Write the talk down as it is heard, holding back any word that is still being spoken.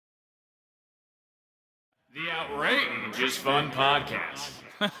The Outrageous Fun Podcast.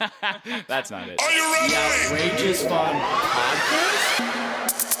 That's not it. Are you ready? The Outrageous Fun Podcast?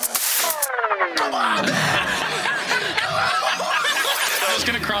 Come on! I'm just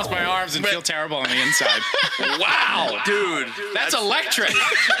gonna cross my arms and feel terrible on the inside. Wow, dude, that's electric.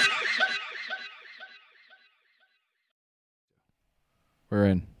 We're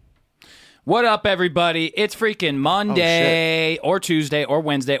in. What up, everybody? It's freaking Monday or Tuesday or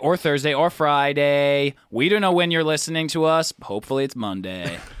Wednesday or Thursday or Friday. We don't know when you're listening to us. Hopefully it's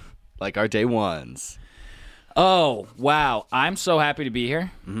Monday. Like our day ones. Oh, wow. I'm so happy to be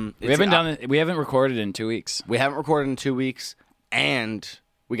here. Mm-hmm. We haven't recorded in 2 weeks. We haven't recorded in 2 weeks, and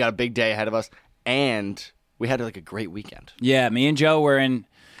we got a big day ahead of us, and we had like a great weekend. Yeah, me and Joe were in,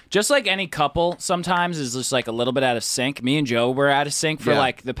 just like any couple sometimes is just like a little bit out of sync. Me and Joe were out of sync for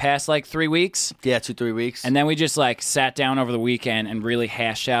like the past 3 weeks. Yeah, 2-3 weeks. And then we just like sat down over the weekend and really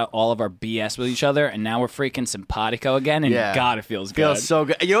hashed out all of our BS with each other. And now we're freaking simpatico again. And God, it feels good. Feels so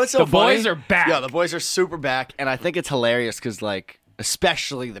good. You know what's so funny? The boys are back. Yeah, the boys are super back. And I think it's hilarious because, like,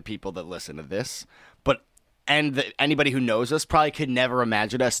 especially the people that listen to this, anybody who knows us probably could never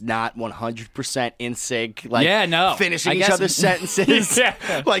imagine us not 100% in sync. Like, finishing each other's sentences,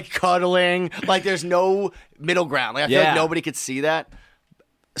 like cuddling. Like, there's no middle ground. Like, I feel like nobody could see that.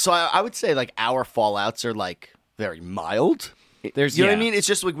 So I would say, like, our fallouts are, like, very mild. You know what I mean? It's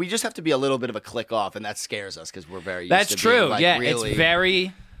just like we just have to be a little bit of a click off, and that scares us because we're very used That's to true. Being, like,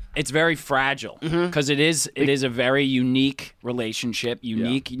 really... It's very fragile because it is a very unique relationship.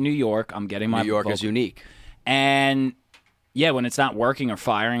 Unique New York. I'm getting my New York vocal. is unique. And yeah, when it's not working or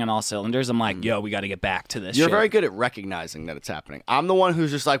firing on all cylinders, I'm like, yo, we got to get back to this. You're shit. very good at recognizing that it's happening. I'm the one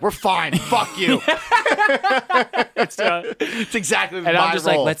who's just like, we're fine. Fuck you. It's exactly and my I'm just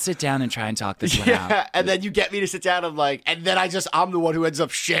role. like, let's sit down and try and talk this one out. And then you get me to sit down. I'm like, and then I'm the one who ends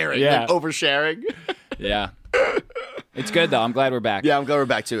up sharing, like oversharing. Yeah. It's good though. I'm glad we're back. Yeah, I'm glad we're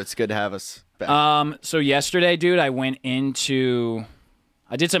back too. It's good to have us back. So yesterday, dude, I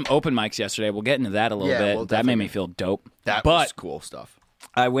did some open mics yesterday. We'll get into that a little bit. That made me feel dope. That was cool stuff.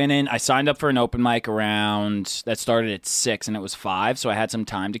 I went in. I signed up for an open mic that started at 6 and it was 5, so I had some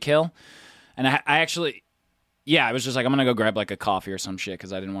time to kill. And I actually, I was just like, I'm gonna go grab like a coffee or some shit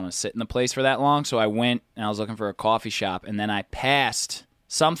because I didn't want to sit in the place for that long. So I went and I was looking for a coffee shop, and then I passed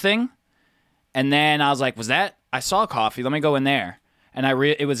something, and then I was like, I saw coffee. Let me go in there. And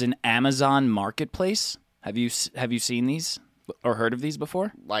it was an Amazon Marketplace. Have you seen these? Or heard of these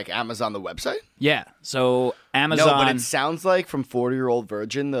before? Like Amazon, the website? Yeah. So Amazon. No, but it sounds like from 40-Year-Old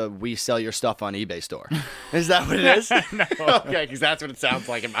Virgin, the we sell your stuff on eBay store. Is that what it is? No. Okay, because that's what it sounds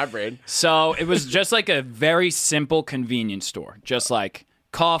like in my brain. So it was just like a very simple convenience store. Just like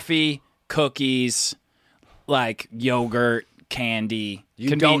coffee, cookies, like yogurt, candy.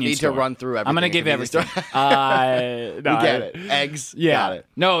 You don't need to run through everything. I'm going to give everything. You get it. Eggs. Yeah. Got it.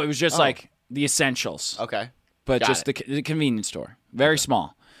 No, it was just like the essentials. Okay. But just the convenience store. Very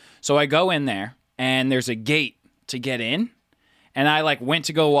small. So I go in there, and there's a gate to get in. And I, went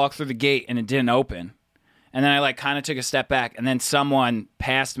to go walk through the gate, and it didn't open. And then I, kind of took a step back, and then someone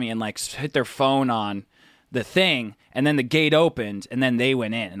passed me and, hit their phone on the thing. And then the gate opened, and then they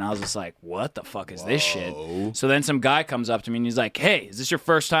went in. And I was just like, what the fuck is this shit? So then some guy comes up to me, and he's like, hey, is this your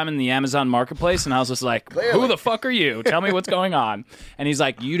first time in the Amazon Marketplace? And I was just like, who the fuck are you? Tell me what's going on. And he's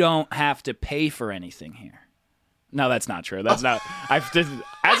like, you don't have to pay for anything here. No, that's not true. That's not. As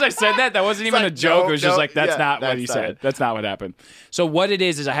I said that wasn't even a joke. It was just like, that's not what he said. That's not what happened. So what it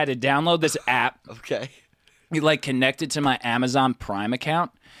is I had to download this app. Okay. It connected to my Amazon Prime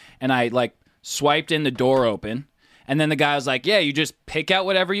account, and I swiped in the door open, and then the guy was like, yeah, you just pick out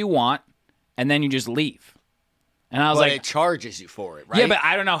whatever you want, and then you just leave. And I was like, it charges you for it, right? Yeah, but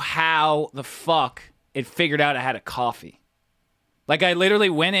I don't know how the fuck it figured out I had a coffee. I literally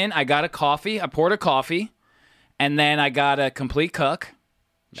went in, I got a coffee, I poured a coffee. And then I got a Complete Cook.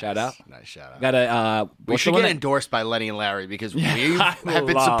 Shout out. Nice shout out. Got a. We should get endorsed by Lenny and Larry because we have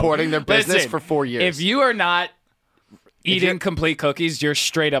been supporting their business for 4 years. If you are not eating Complete Cookies, you're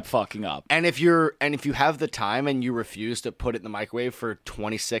straight up fucking up. And if you have the time and you refuse to put it in the microwave for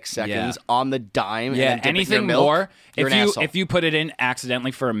 26 seconds on the dime, and anything milk, more, if you put it in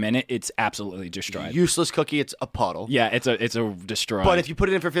accidentally for a minute, it's absolutely destroyed. Useless cookie. It's a puddle. Yeah, it's a destroy. But if you put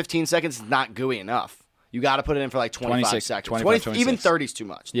it in for 15 seconds, it's not gooey enough. You got to put it in for 25 seconds. 26. Even 30 is too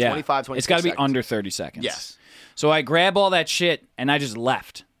much. Yeah. 25, 26 It's got to be seconds. under 30 seconds. Yes. So I grab all that shit, and I just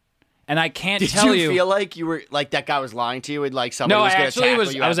left. And I can't Did tell you feel like you were like that guy was lying to you and like somebody No, was I going to actually tackle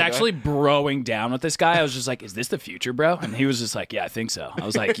was. you I was out the actually door? broing down with this guy. I was just like, "Is this the future, bro?" And he was just like, "Yeah, I think so." I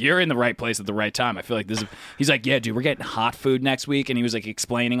was like, "You're in the right place at the right time." I feel like this is. He's like, "Yeah, dude, we're getting hot food next week," and he was like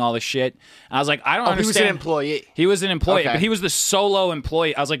explaining all this shit. And I was like, "I don't He understand." was an employee. He was an employee, Okay. but he was the solo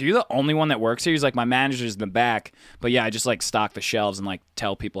employee. I was like, "Are you the only one that works here?" He's like, "My manager's in the back." But yeah, I just like stock the shelves and like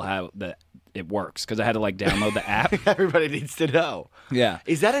tell people how it works because I had to like download the app. Everybody needs to know. Yeah.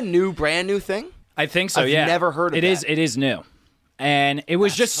 Is that a brand new thing? I think so. I've Yeah, never heard of it. that. It is new, and it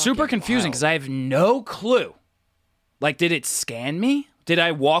was just super fucking confusing wild. because I have no clue. Like, did it scan me? Did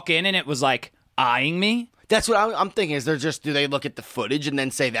I walk in and it was like eyeing me? That's what I'm thinking. Is do they look at the footage and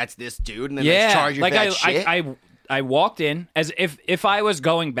then say that's this dude and then Yeah, they charge you like for that shit? I walked in as if I was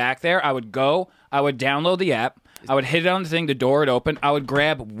going back there. I would download the app. I would hit it on the thing. The door would open. I would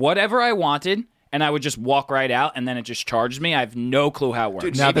grab whatever I wanted. And I would just walk right out, and then it just charged me. I have no clue how it works.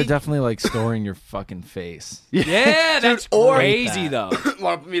 Dude, Now maybe- they're definitely like storing your fucking face. yeah, that's or- crazy though.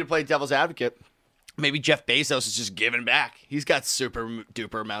 Want me to play devil's advocate? Maybe Jeff Bezos is just giving back. He's got super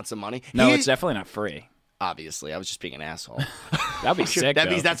duper amounts of money. No, He- it's definitely not free. obviously. I was just being an asshole. That'd be sick. That though.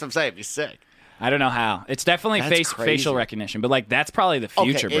 means that's what I'm saying. He's sick. I don't know how. It's definitely That's crazy. facial recognition, but like that's probably the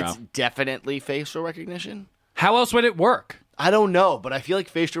future, okay, bro. it's definitely facial recognition. How else would it work? I don't know, but I feel like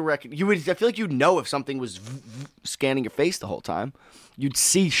facial recognition. I feel like you'd know if something was scanning your face the whole time. You'd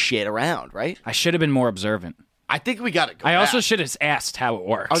see shit around, right? I should have been more observant. I think we got to go. I also back. should have asked how it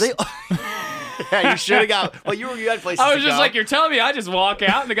works. Are they? Yeah, you should have got. Well, you had places. I was to just go. like, you're telling me I just walk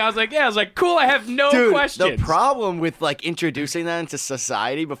out, and the guy was like, yeah. I was like, cool. I have no Dude, questions. the problem with like introducing that into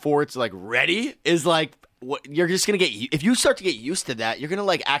society before it's like ready is like you're just gonna get if you start to get used to that, you're gonna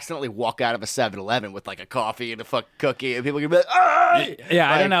like accidentally walk out of a 7-Eleven with like a coffee and a fuck cookie, and people are gonna be like, "Ah!" Yeah,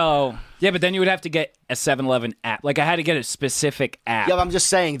 I Like- don't know. Yeah, but then you would have to get a 7-Eleven app. Like I had to get a specific app. Yeah, but I'm just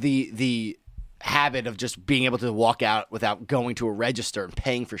saying the habit of just being able to walk out without going to a register and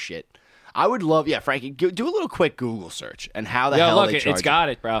paying for shit. I would love, Frankie, do a little quick Google search and how the Yo, hell look, they charge it's got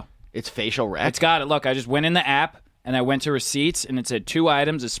it, bro. It's facial rec. It's got it. Look, I just went in the app and I went to receipts and it said 2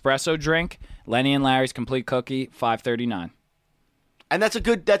 items: espresso drink, Lenny and Larry's complete cookie, $5.39. And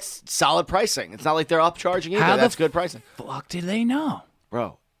that's solid pricing. It's not like they're upcharging either. How the That's good pricing. Fuck, did they know?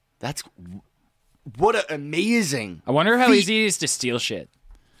 Bro, what an amazing. I wonder how feat. easy it is to steal shit.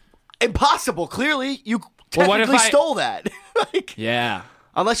 Impossible. Clearly, you Well, what if technically I- stole that. Like, Yeah.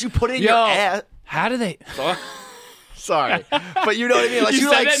 unless you put it in Yo, your ass. how do they? Sorry, but you know what I mean. Unless You you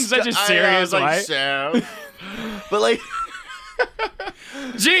said like that in such a I know, I serious was like, way. so. But like.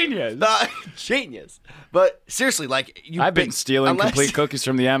 Genius. Genius. But seriously, like you I've been stealing unless- complete cookies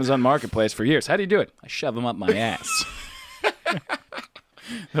from the Amazon Marketplace for years. How do you do it? I shove them up my ass.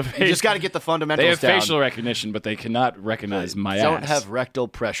 You just got to get the fundamentals They have down. facial recognition, but they cannot recognize my Don't ass. have rectal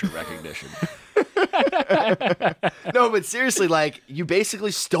pressure recognition. No, but seriously, like you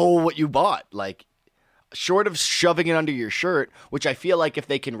basically stole what you bought. Like, short of shoving it under your shirt, which I feel like if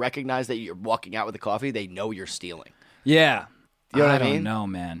they can recognize that you're walking out with a coffee, they know you're stealing. Yeah. You know what I don't mean? know,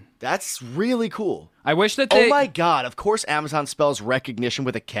 man. That's really cool. I wish that they. Oh my god! Of course, Amazon spells recognition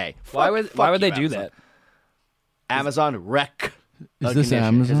with a K. Why Fuck would you, they do Amazon. that? Amazon rec. Is this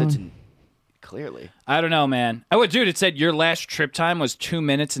recognition, 'cause Amazon? it's clearly. I don't know, man. Oh, dude, it said your last trip time was 2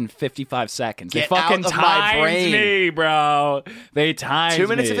 minutes and 55 seconds. Get they fucking out of my timed brain. me, bro. They timed 2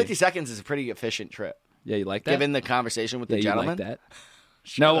 minutes me. and 50 seconds is a pretty efficient trip. Yeah, you like that? Given the conversation with yeah, the you gentleman. like that?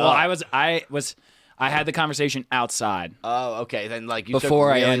 No, well, up. I had the conversation outside. Oh, okay. Then like you Before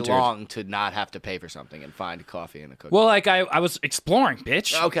took I really entered. long to not have to pay for something and find a coffee and a cookie. Well, like I was exploring,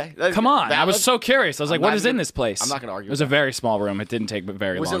 bitch. Okay. Come on. I Valid. was so curious. I was like, I'm what not is in gonna- this place? I'm not gonna argue It was with a very small room. It didn't take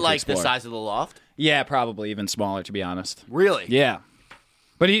very Was long it like to the explore. size of the loft? Yeah, probably even smaller, to be honest. Really? Yeah.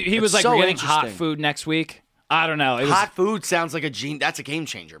 But he was like, so we're getting hot interesting. food next week. I don't know. It was, Hot food sounds like that's a game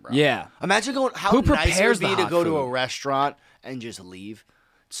changer, bro. Yeah. Imagine going. How Who nice it prepares would be the to hot go to food? a restaurant and just leave.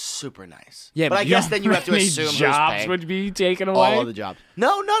 It's super nice. Yeah, but I you guess know then you have to how many assume who's jobs paying. would be taken away. All of the jobs.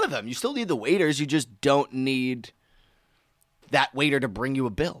 No, none of them. You still need the waiters. You just don't need that waiter to bring you a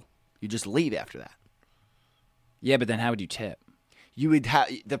bill. You just leave after that. Yeah, but then how would you tip? You would have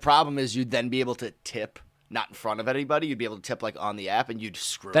the problem is you'd then be able to tip not in front of anybody. You'd be able to tip like on the app, and you'd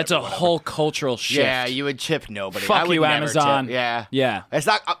screw. That's a everyone over. whole cultural shift. Yeah, you would tip nobody. Fuck I would you, never Amazon. Tip. Yeah, Yeah. It's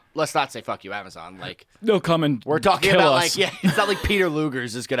not. Let's not say fuck you, Amazon. Like They'll come and we're talking kill about, us. like it's not like Peter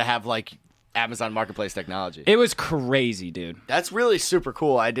Luger's is gonna have like Amazon Marketplace technology. It was crazy, dude. That's really super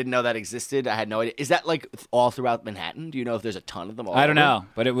cool. I didn't know that existed. I had no idea. Is that like all throughout Manhattan? Do you know if there's a ton of them? All I don't over? know,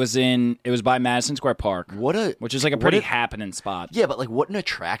 but it was by Madison Square Park, which is like a what pretty a- happening spot. Yeah, but like what an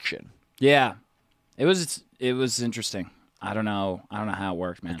attraction. Yeah. It was interesting. I don't know how it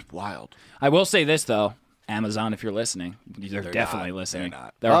works, man. Wild. I will say this though, Amazon, if you're listening, they're definitely not. listening. They're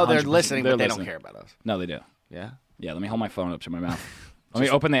not. They're 100% listening, they're but they listening. don't care about us. No, they do. Yeah. Yeah, let me hold my phone up to my mouth. Let me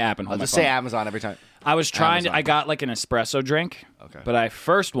open the app and I'll hold my just phone. say Amazon every time. I was trying to. Amazon. I got like an espresso drink. Okay. But I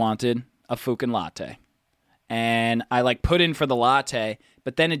first wanted a Fukin latte, and I like put in for the latte,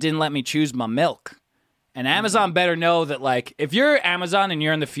 but then it didn't let me choose my milk. And Amazon better know that like if you're Amazon and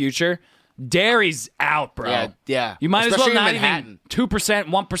you're in the future, dairy's out, bro. Yeah. You might Especially as well in not Manhattan. even 2%,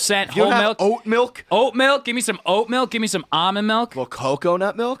 1% You whole don't have milk. oat milk? Oat milk. Give me some oat milk. Give me some almond milk. Well,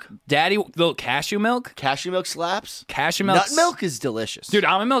 coconut milk? Daddy, little cashew milk. Cashew milk slaps? Cashew milk. Nut milk is delicious. Dude,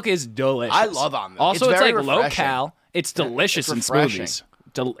 almond milk is delicious. I love almond milk. Also, It's it's, very like low refreshing. cal. It's delicious It's in refreshing. smoothies.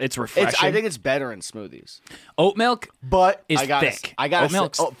 It's refreshing. I think it's better in smoothies. Oat milk, But Is I gotta, thick. I gotta Oat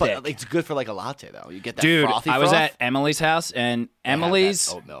milk's say, but thick. it's good for like a latte though. You get that dude. frothy I was froth. at Emily's house, and have that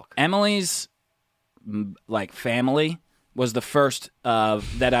Emily's oat milk. like family was the first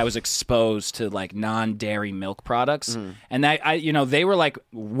that I was exposed to like non-dairy milk products, Mm-hmm. and they were like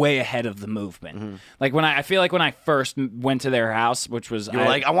way ahead of the movement. Mm-hmm. Like I feel like when I first went to their house, which was You're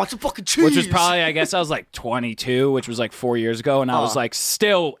like, I want some fucking cheese. which was probably, I guess I was like 22, which was like 4 years ago, and I was like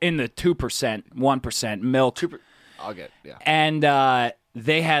still in the 2%, 1% milk. I'll get yeah. And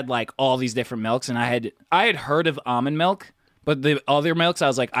they had like all these different milks, and I had heard of almond milk, but the other milks, I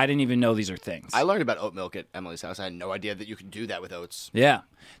was like, I didn't even know these are things. I learned about oat milk at Emily's house. I had no idea that you could do that with oats. Yeah,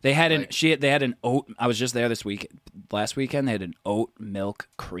 they had Like- they had an oat. I was just there last weekend. They had an oat milk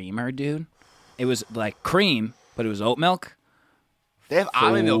creamer, dude. It was like cream, but it was oat milk. They have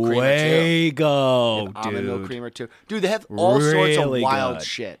almond milk creamer too. Way go, dude. Almond milk creamer too. Dude, they have all sorts of Really wild good.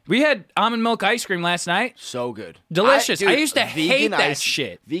 shit. We had almond milk ice cream last night. So good. Delicious. I dude, used to hate vegan that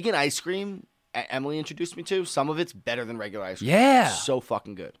shit. Vegan ice cream, Emily introduced me to. Some of it's better than regular ice cream. Yeah. So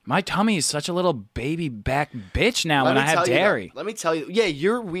fucking good. My tummy is such a little baby back bitch now Let when me I have tell you, dairy. though, let me tell you. Yeah,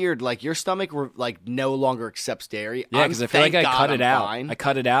 you're weird. Like your stomach, like no longer accepts dairy. Yeah, because I feel like thank I God cut it I'm out. fine. I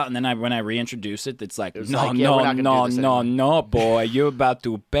cut it out, and then when I reintroduce it, it's like, was no, like, yeah, we're not gonna do this anymore." boy, you're about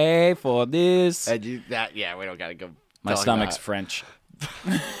to pay for this. And we don't gotta go. My talk stomach's about French.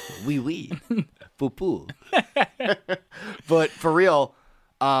 wee wee, poo poo. But for real,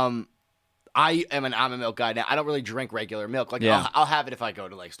 I am an almond milk guy now. I don't really drink regular milk. Like Yeah. I'll have it if I go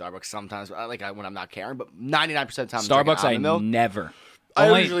to like Starbucks sometimes. When I'm not caring. But 99% of the time, I'm Starbucks, drinking I almond milk. never. I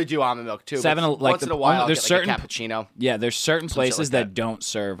Only- usually do almond milk too. Seven- but like once the- in a while, I'll there's get like a certain- cappuccino. Yeah, there's certain shit places like that that. don't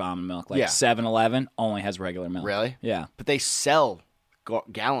serve almond milk. Like Yeah. 7-Eleven only has regular milk. Really? Yeah. But they sell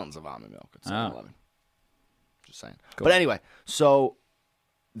gallons of almond milk at Oh. 7-Eleven. Just saying. But anyway, so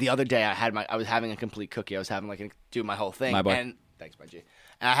the other day I was having a complete cookie. I was having do my whole thing. My boy. And thanks, my G.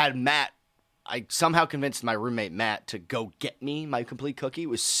 And I had Matt. I somehow convinced my roommate Matt to go get me my complete cookie. It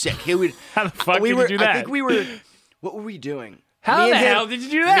was sick. He would. How the fuck we did were, you do that? I think we were. What were we doing? How Me the and him- hell did you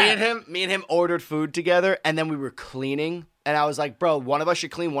do that? Me and him ordered food together, and then we were cleaning. And I was like, "Bro, one of us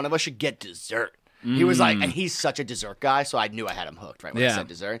should clean. One of us should get dessert." He was like, and he's such a dessert guy, so I knew I had him hooked right when I Yeah. said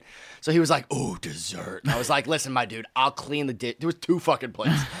dessert. So he was like, "Oh, dessert." I was like, "Listen, my dude, I'll clean the dish." There was 2 fucking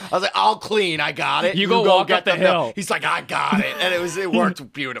plates. I was like, "I'll clean. I got it. You go walk up the milk." hill. He's like, "I got it," and it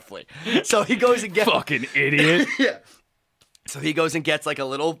worked beautifully. So he goes and gets Fucking idiot. yeah. So he goes and gets like a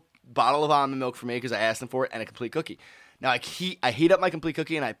little bottle of almond milk for me because I asked him for it and a complete cookie. Now I heat up my complete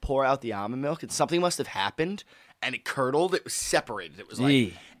cookie and I pour out the almond milk and something must have happened and it curdled. It was separated. It was like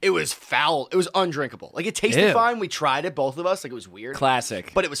Yee. it was foul. It was undrinkable. Like it tasted Ew. fine. We tried it, both of us. Like it was weird.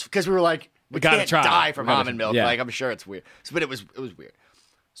 Classic. But it was because we were like we gotta can't try it. die from We gotta- almond milk. yeah. Like I'm sure it's weird. But it was weird.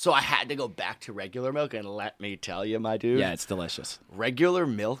 So I had to go back to regular milk and let me tell you, my dude. Yeah, it's delicious. Regular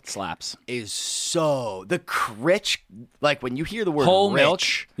milk Slaps. is so rich. Like when you hear the word Whole rich,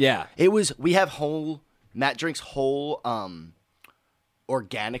 milk? Yeah. we have whole. Matt drinks whole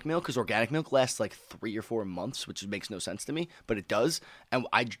organic milk because organic milk lasts like 3 or 4 months, which makes no sense to me, but it does. And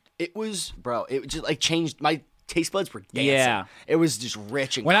it just like changed my taste buds were dancing. Yeah. It was just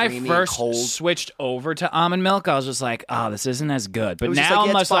rich and When I creamy first and cold. switched over to almond milk, I was just like, "Oh, this isn't as good." But It was just now like,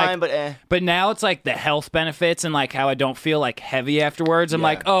 yeah, I'm it's just like, fine, but eh. but now it's like the health benefits and like how I don't feel like heavy afterwards. I'm Yeah.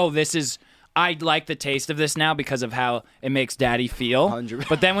 like, "Oh, this is." I like the taste of this now because of how it makes Daddy feel. 100.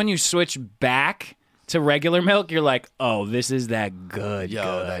 But then when you switch back to regular milk, you're like, "Oh, this is that good, Yo,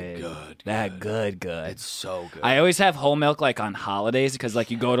 good, that good. good." It's so good. I always have whole milk like on holidays because like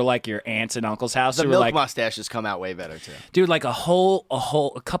you go to like your aunts and uncle's house the who are milk like, mustaches come out way better too. dude, like a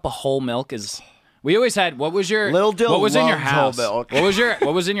cup of whole milk is. We always had. What was your Lil Dill What was in your loves whole house? milk.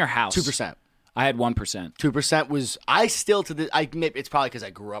 What was in your house? 2%. I had 1%. 2% was I still to the maybe it's probably because I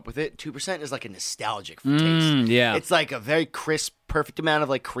grew up with it. 2% is like a nostalgic taste. Yeah. It's like a very crisp, perfect amount of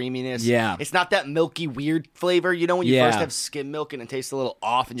like creaminess. Yeah. It's not that milky weird flavor. You know when you Yeah. first have skim milk and it tastes a little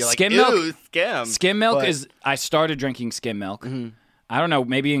off and you're like, Skim ew, milk- skim. Skim milk But- is. I started drinking skim milk. I don't know,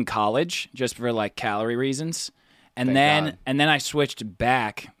 maybe in college, just for like calorie reasons, and God. then I switched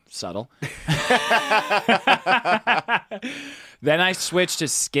back. Subtle. Then I switched to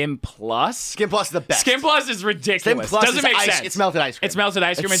Skim Plus. Skim Plus is the best. Skim Plus is ridiculous. Plus Doesn't is make ice- sense. It's melted ice cream. It's melted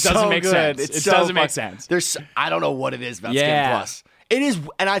ice cream. It's It doesn't so make good. sense. It's It so doesn't make fun. sense. There's I don't know what it is about Yeah. Skim Plus. It is,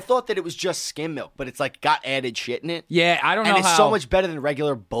 and I thought that it was just skim milk, but it's like got added shit in it. Yeah, I don't know And it's how. so much better than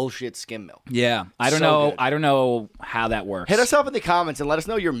regular bullshit skim milk. Yeah, I don't So know. good. I don't know how that works. Hit us up in the comments and let us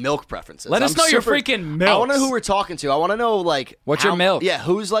know your milk preferences. Let us know your super- freaking I want to know milks. who we're talking to. I want to know like What's your milk? Yeah,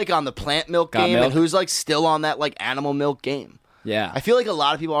 who's like on the plant milk Got game milk? and who's like still on that like animal milk game. Yeah, I feel like a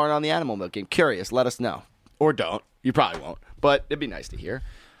lot of people aren't on the animal milk game. Curious, let us know. Or don't. You probably won't. But it'd be nice to hear.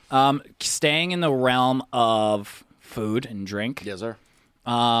 staying in the realm of food and drink. Yes, sir.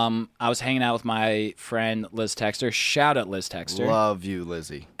 I was hanging out with my friend Liz Texter. Shout out Liz Texter. Love you,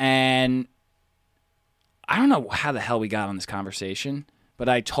 Lizzie. And I don't know how the hell we got on this conversation, but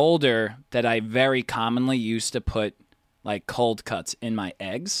I told her that I very commonly used to put like cold cuts in my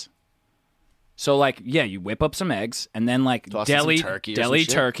eggs. So like, yeah, you whip up some eggs and then like Toss in some deli turkey or some shit.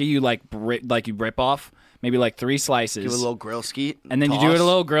 turkey, you like you rip off maybe like 3 slices. Give it a little grill skeet. and then you do it a toss.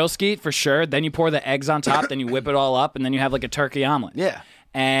 little grill skeet for sure. Then you pour the eggs on top, then you whip it all up, and then you have like a turkey omelet. Yeah.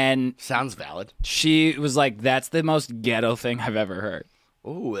 And Sounds valid. she was like, that's the most ghetto thing I've ever heard.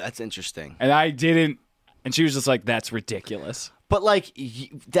 Ooh, that's interesting. And I didn't. And she was just like, that's ridiculous. But like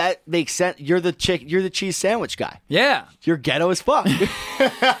that makes sense. You're the cheese sandwich guy. Yeah. You're ghetto as fuck.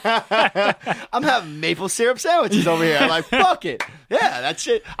 I'm having maple syrup sandwiches over here. I'm like, fuck it. Yeah, that's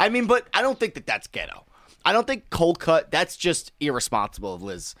it. I mean, but I don't think that that's ghetto. I don't think cold cut. That's just irresponsible of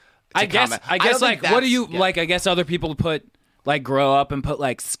Liz. I guess don't like, think what do that's you ghetto. like? I guess other people put like grow up and put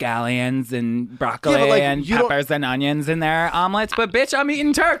like scallions and broccoli Yeah, but, like, and you don't- peppers and onions in their omelets. But bitch, I'm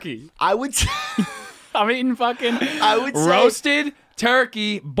eating turkey. I would. I'm eating fucking I would say- roasted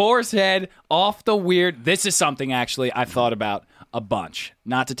turkey, boar's head, off the weird. This is something actually I've thought about a bunch.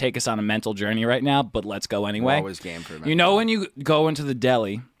 Not to take us on a mental journey right now, but let's go anyway. always game for a You know when you go into the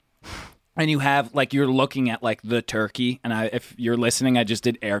deli and you have like you're looking at like the turkey, and if you're listening, I just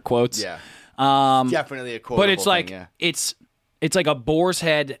did air quotes. Yeah. Definitely a quotable But it's like thing, yeah. it's like a boar's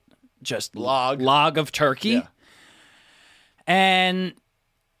head, just log of turkey. Yeah. And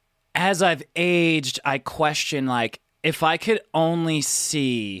as I've aged, I question like if I could only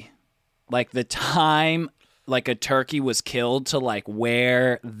see like the time like a turkey was killed to like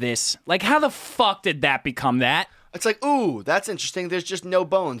where this like how the fuck did that become that? It's like, ooh, that's interesting. There's just no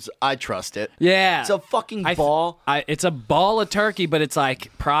bones. I trust it. Yeah. It's a fucking I th- ball. It's a ball of turkey, but it's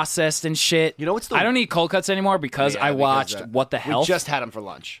like processed and shit. You know what's the- I don't eat cold cuts anymore because Yeah, I because watched that- What the Health. We just had them for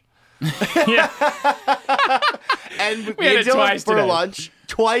lunch. yeah. And We had me it and Dylan twice for today. lunch.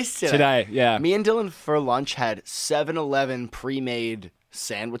 Twice Today, yeah. Me and Dylan for lunch had 7-Eleven pre-made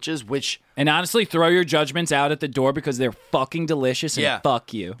sandwiches, which And honestly, throw your judgments out at the door because they're fucking delicious and Yeah.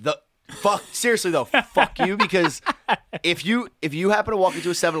 fuck you. seriously though, fuck you, because if you happen to walk into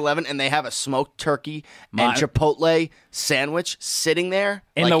a 7-Eleven and they have a smoked turkey and Chipotle sandwich sitting there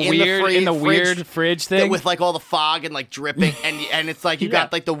In like, the weird fridge thing? with like all the fog and like dripping and it's like you Yeah.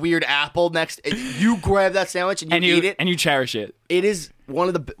 got like the weird apple next. You grab that sandwich and you eat it. and you cherish it. It is one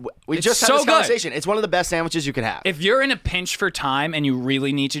of the. We It's just had so this good. conversation. It's one of the best sandwiches you could have. If you're in a pinch for time and you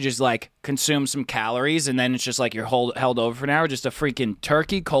really need to just like consume some calories and then it's just like you're held over for an hour, just a freaking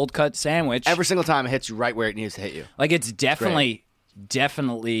turkey cold cut sandwich. Every single time it hits you right where it needs to hit you. Like it's definitely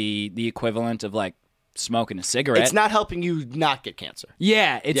the equivalent of like smoking a cigarette. It's not helping you not get cancer.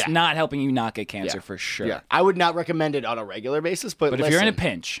 Yeah, it's Yeah. not helping you not get cancer Yeah. for sure. Yeah, I would not recommend it on a regular basis, but But if you're in a listen,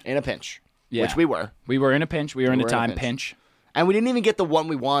 pinch, which we were, we were in a pinch. We were in a were in a time pinch. pinch. and we didn't even get the one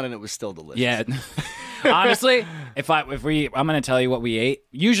we wanted, and it was still delicious. Yeah. Honestly, I'm gonna tell you what we ate.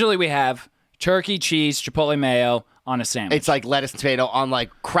 Usually we have turkey, cheese, chipotle mayo on a sandwich. It's like lettuce and tomato on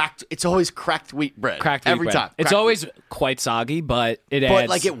like cracked. It's always cracked wheat bread. cracked wheat every bread. time. It's Cracked always wheat. quite soggy, but it But adds.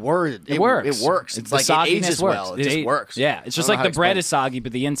 like it works. It works. It works. It's The like it sogginess ages works. well. It just works. Yeah, it's just I don't like know the how to bread explain is soggy,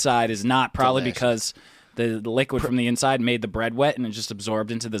 but the inside is not. Probably Delicious. because the liquid from the inside made the bread wet, and it just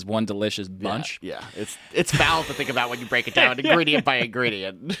absorbed into this one delicious bunch. Yeah. It's foul to think about when you break it down ingredient by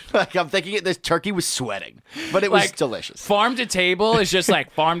ingredient. Like I'm thinking this turkey was sweating, but it was Like, delicious. Farm to table is just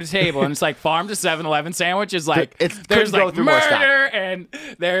like farm to table, and it's like farm to 7-Eleven sandwich is like Couldn't there's go like through more stuff. murder and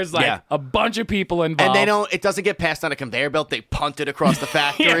there's like Yeah. a bunch of people involved. And it doesn't get passed on a conveyor belt. They punt it across the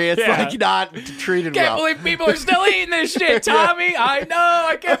factory. It's Yeah. like not treated Can't well. believe people are still eating this shit, Tommy. I know.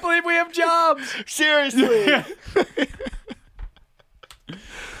 I can't believe we have jobs. Seriously.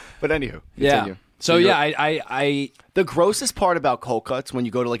 But anywho, continue. So you're- yeah, I The grossest part about cold cuts when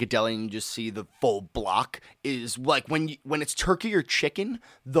you go to like a deli and you just see the full block is like when it's turkey or chicken,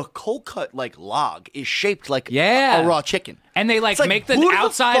 the cold cut like log is shaped like Yeah. a raw chicken. and they like It's like, make the who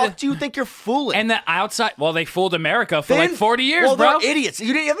outside the fuck do you think you're fooling? and the outside. Well, they fooled America for They like didn't- 40 years, well, bro. they're idiots.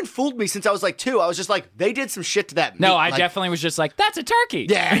 You haven't fooled me since I was like 2. I was just like, they did some shit to that meat. No, I Like, definitely was just like, that's a turkey.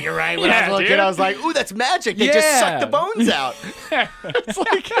 Yeah, you're right. When I Yeah, was a little dude. kid, I was like, ooh, that's magic. They just Yeah. suck the bones out. It's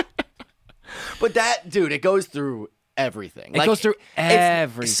like, but that, dude, it goes through everything. It goes through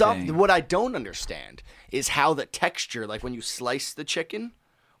everything. What I don't understand is how the texture, like when you slice the chicken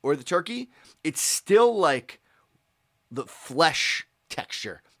or the turkey, it's still like the flesh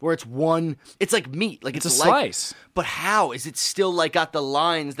texture where it's like meat, like It's it's a like, slice. But how is it still like got the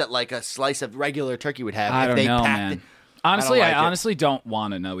lines that like a slice of regular turkey would have? I if don't they know, packed man. it? Honestly, I like it. honestly don't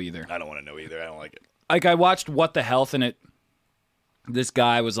want to know either. I don't want to know either. I don't like it. Like I watched What the Health, and this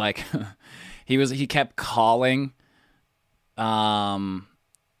guy was like, he kept calling. It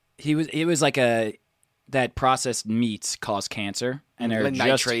was like that processed meats cause cancer, and they're Like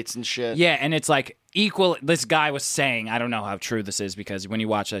just nitrates and shit. yeah, and it's like equal. This guy was saying, I don't know how true this is because when you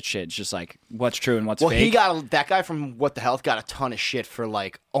watch that shit, it's just like what's true and what's Well, fake. that guy from What the Health got a ton of shit for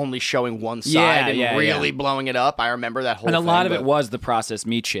like only showing one side Yeah, and yeah, really yeah. blowing it up. I remember that whole and a thing. lot of it but- was the processed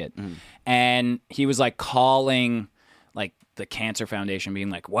meat shit. And he was like calling like the Cancer Foundation, being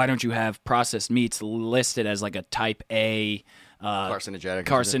like, why don't you have processed meats listed as like a type A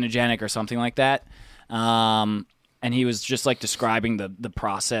carcinogenic or something like that? And he was just like describing the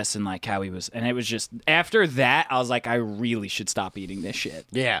process and like how he was, and it was just after that I was like, I really should stop eating this shit.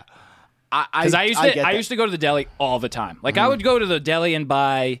 Yeah. Because I get that. used to go to the deli all the time. Like I would go to the deli and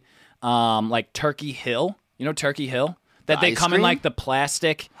buy like Turkey Hill. You know Turkey Hill? That The they ice come in cream? like the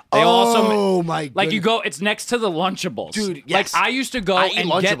plastic. They also Oh my like you goodness. go. It's next to the Lunchables, Dude, yes. Like I used to go I eat and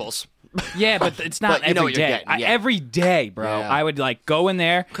Lunchables. Yeah, but it's not But you know every what you're day. getting, yeah. Every day, bro. Yeah. I would like go in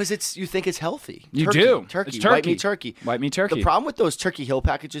there. Because you think it's healthy. You Turkey, do. Turkey. It's turkey. White meat turkey. White meat turkey. The problem with those Turkey Hill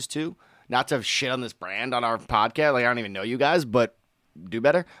packages too, not to shit on this brand on our podcast, like I don't even know you guys, but do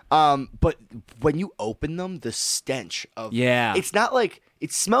better. But when you open them, the stench of it's not like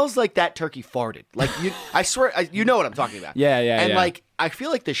it smells like that turkey farted. Like I swear, you know what I'm talking about. Yeah, yeah, And yeah. like I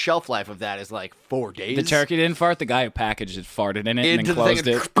feel like the shelf life of that is like 4 days. The turkey didn't fart. The guy who packaged it farted in it and Into then the closed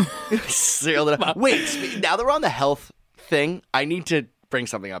thing it. sealed it up. Wait, now that we're on the health thing, I need to bring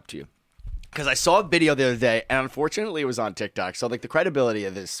something up to you. Because I saw a video the other day, and unfortunately it was on TikTok. So like the credibility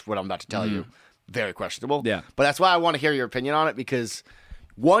of this, what I'm about to tell you, very questionable. Yeah. But that's why I want to hear your opinion on it, because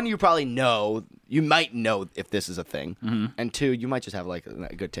one, you probably know, you might know if this is a thing. And two, you might just have like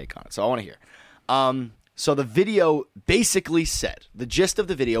a good take on it. So I want to hear. So the video basically said, the gist of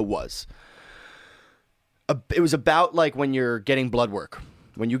the video was, it was about like when you're getting blood work.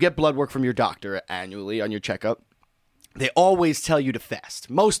 When you get blood work from your doctor annually on your checkup, they always tell you to fast.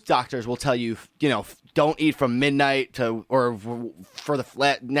 Most doctors will tell you, don't eat from midnight to or for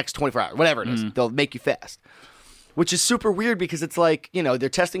the next 24 hours, whatever it is. They'll make you fast, which is super weird because it's like, they're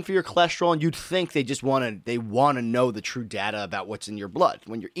testing for your cholesterol, and you'd think they just want to know the true data about what's in your blood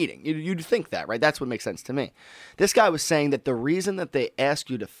when you're eating. You'd think that, right? That's what makes sense to me. This guy was saying that the reason that they ask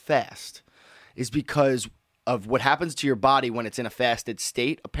you to fast is because of what happens to your body when it's in a fasted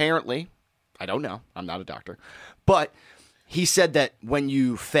state. Apparently, I don't know. I'm not a doctor. But he said that when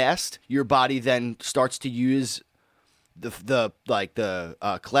you fast, your body then starts to use the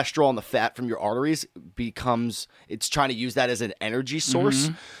cholesterol and the fat from your arteries it's trying to use that as an energy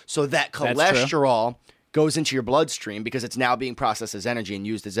source. So that cholesterol goes into your bloodstream because it's now being processed as energy and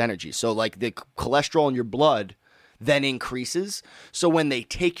used as energy. So like the cholesterol in your blood then increases. So when they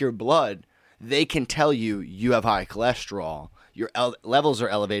take your blood, they can tell you have high cholesterol, your levels are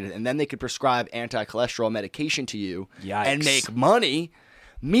elevated, and then they could prescribe anti-cholesterol medication to you and make money.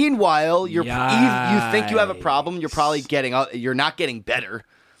 Meanwhile, you think you have a problem, you're probably you're not getting better,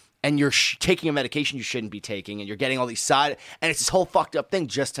 and you're taking a medication you shouldn't be taking, and you're getting all these and it's this whole fucked up thing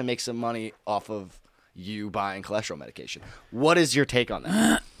just to make some money off of you buying cholesterol medication. What is your take on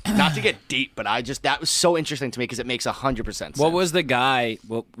that? And Not to get deep, but that was so interesting to me because it makes 100% sense. What was the guy?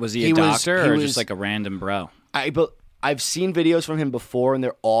 Was he a doctor or just like a random bro? I've seen videos from him before, and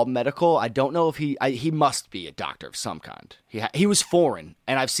they're all medical. I don't know if he must be a doctor of some kind. He was foreign,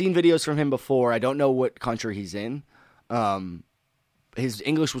 and I've seen videos from him before. I don't know what country he's in. His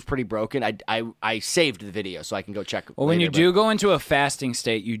English was pretty broken. I saved the video so I can go check. Well, when you do go into a fasting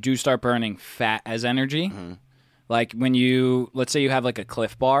state, you do start burning fat as energy. Mm-hmm. Like when let's say you have like a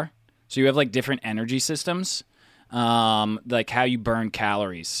Cliff Bar, so you have like different energy systems, like how you burn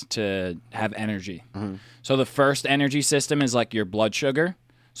calories to have energy. Mm-hmm. So the first energy system is like your blood sugar.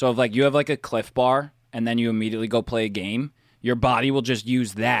 So if like you have like a Cliff Bar and then you immediately go play a game, your body will just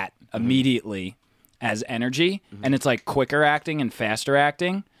use that immediately as energy, and it's like quicker acting and faster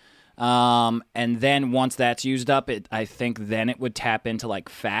acting. And then once that's used up, I think then it would tap into like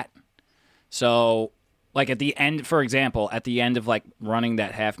fat. So like at the end, for example, at the end of like running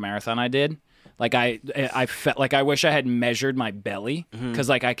that half marathon I did, like I felt like I wish I had measured my belly because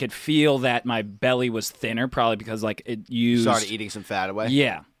like I could feel that my belly was thinner, probably because like it used started eating some fat away.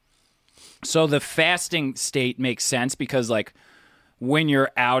 Yeah. So the fasting state makes sense because like when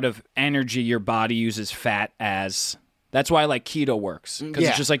you're out of energy, your body uses fat as. That's why like keto works because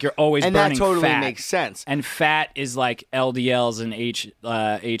it's just like you're always burning fat. And that totally makes sense. And fat is like LDLs and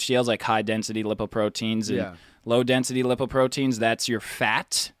HDLs, like high density lipoproteins and low density lipoproteins. That's your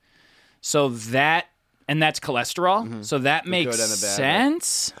fat. So that's cholesterol. So that makes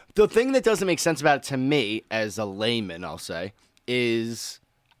sense. The thing that doesn't make sense about it to me, as a layman, I'll say, is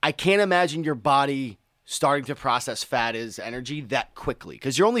I can't imagine your body starting to process fat as energy that quickly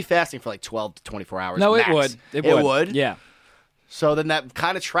because you're only fasting for like 12 to 24 hours. No, max. It would. It would? Yeah. So then that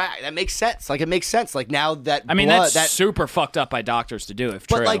kind of that makes sense. Like it makes sense. Like now that that's super fucked up by doctors to do if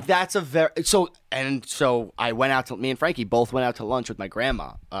true. But like that's so I went out me and Frankie both went out to lunch with my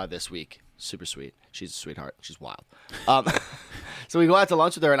grandma this week. Super sweet. She's a sweetheart. She's wild. So we go out to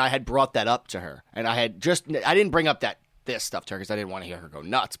lunch with her, and I had brought that up to her, and I didn't bring up this stuff to her because I didn't want to hear her go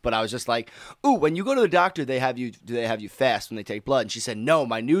nuts. But I was just like, "Ooh, when you go to the doctor, do they have you fast when they take blood?" And she said, "No,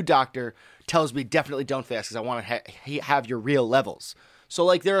 my new doctor tells me definitely don't fast because I want to have your real levels." So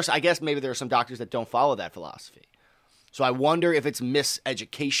like I guess maybe there are some doctors that don't follow that philosophy. So I wonder if it's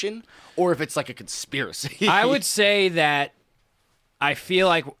miseducation or if it's like a conspiracy. I would say that I feel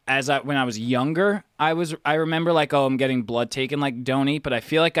like when I was younger, I remember like, oh, I'm getting blood taken, like don't eat, but I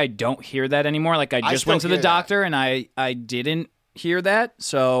feel like I don't hear that anymore. Like I just went to the doctor and I didn't hear that.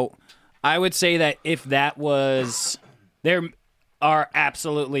 So I would say that if that was, there are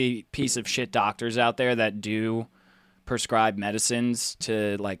absolutely piece of shit doctors out there that do prescribe medicines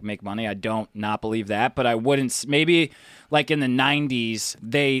to like make money. I don't not believe that, but I wouldn't, maybe like in the 90s,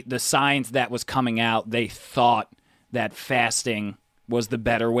 the science that was coming out, they thought that fasting was the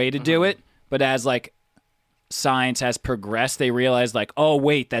better way to do it, but as like science has progressed, they realized like, oh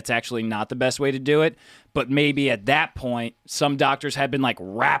wait, that's actually not the best way to do it. But maybe at that point, some doctors had been like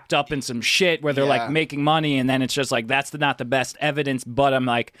wrapped up in some shit where they're like making money, and then it's just like that's not the best evidence. But I'm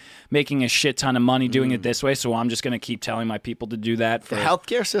like making a shit ton of money doing it this way, so I'm just gonna keep telling my people to do that. The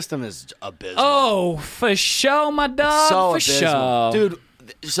healthcare system is abysmal. Oh, for sure, my dog. So for abysmal. sure, dude.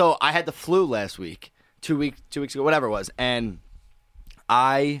 So I had the flu last week, 2 weeks ago, whatever it was, and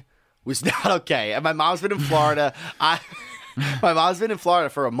I was not okay. And my mom's been in Florida. My mom's been in Florida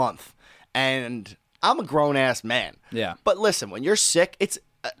for a month, and I'm a grown ass man. Yeah. But listen, when you're sick, it's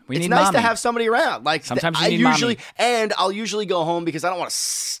nice mommy. to have somebody around. Like sometimes I'll usually go home because I don't want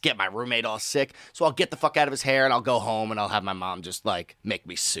to get my roommate all sick. So I'll get the fuck out of his hair and I'll go home and I'll have my mom just like make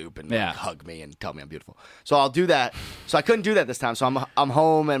me soup and like, hug me and tell me I'm beautiful. So I'll do that. So I couldn't do that this time. So I'm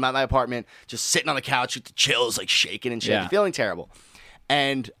home in my apartment, just sitting on the couch with the chills, like shaking and shit, feeling terrible.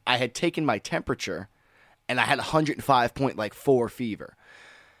 And I had taken my temperature, and I had 105.4 fever.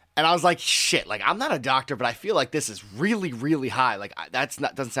 And I was like, shit, like, I'm not a doctor, but I feel like this is really, really high. Like,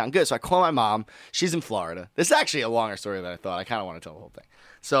 doesn't sound good. So I call my mom. She's in Florida. This is actually a longer story than I thought. I kind of want to tell the whole thing.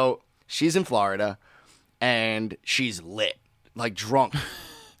 So she's in Florida, and she's lit, like drunk.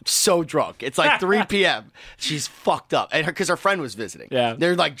 So drunk. It's like 3 p.m. She's fucked up. And because her friend was visiting. Yeah.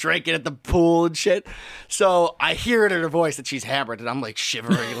 They're like drinking at the pool and shit. So I hear it in her voice that she's hammered, and I'm like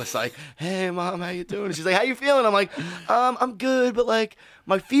shivering. It's like, hey, Mom, how you doing? And she's like, how you feeling? I'm like, I'm good, but like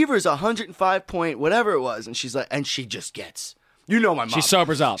my fever is 105 point whatever it was. And she's like, and she just gets, my mom. She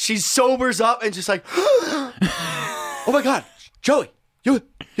sobers up. She sobers up and just like, oh my God, Joey, you have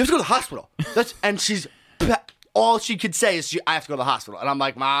to go to the hospital. And she's, all she could say is, I have to go to the hospital. And I'm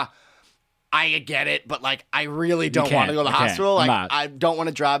like, Ma, I get it, but like, I really don't want to go to the hospital. Like, I don't want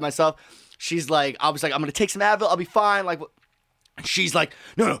to drive myself. She's like, I was like, I'm going to take some Advil. I'll be fine. Like, And she's like,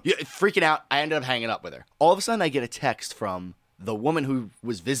 no, you're freaking out. I ended up hanging up with her. All of a sudden, I get a text from the woman who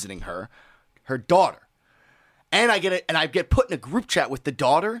was visiting her daughter. And I get put in a group chat with the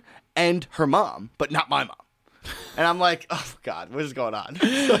daughter and her mom, but not my mom. And I'm like, oh, God, what is going on?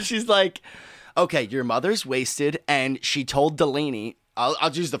 So she's like, okay, your mother's wasted, and she told Delaney,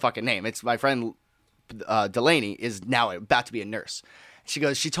 I'll use the fucking name. It's my friend Delaney is now about to be a nurse. She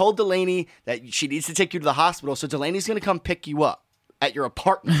goes, she told Delaney that she needs to take you to the hospital, so Delaney's going to come pick you up at your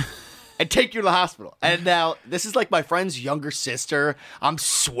apartment and take you to the hospital. And now, this is like my friend's younger sister. I'm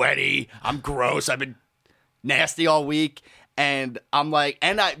sweaty. I'm gross. I've been nasty all week. And I'm like,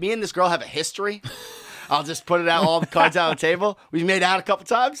 me and this girl have a history. I'll just put it out, all the cards out on the table. We've made out a couple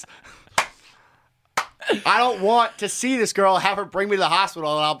times. I don't want to see this girl, have her bring me to the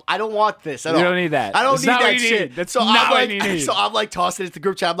hospital. And I don't want this at all. You don't need that. I don't That's need not that what you shit. need. That's so not I'm what like, you need. So I'm like tossing it to the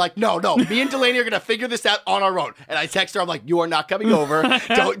group chat. I'm like, no. Me and Delaney are going to figure this out on our own. And I text her. I'm like, you are not coming over.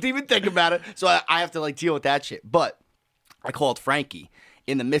 Don't even think about it. So I have to like deal with that shit. But I called Frankie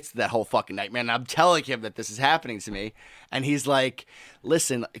in the midst of that whole fucking nightmare. And I'm telling him that this is happening to me. And he's like,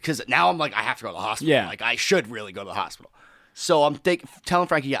 listen, because now I'm like, I have to go to the hospital. Yeah. Like, I should really go to the hospital. So I'm telling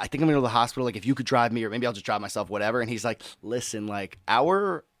Frankie, yeah, I think I'm going to go to the hospital. Like, if you could drive me, or maybe I'll just drive myself, whatever. And he's like, listen, like,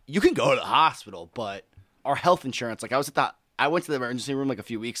 you can go to the hospital, but our health insurance, like, I went to the emergency room like a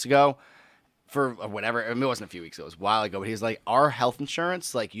few weeks ago for whatever. I mean, it wasn't a few weeks ago. It was a while ago. But he's like, our health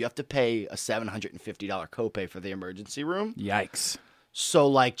insurance, like, you have to pay a $750 copay for the emergency room. Yikes. So,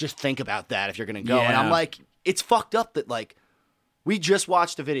 like, just think about that if you're going to go. And Yeah. I'm like, it's fucked up that, like, we just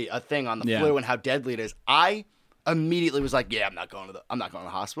watched a thing on the Yeah. flu and how deadly it is. I immediately was like, yeah, I'm not going to the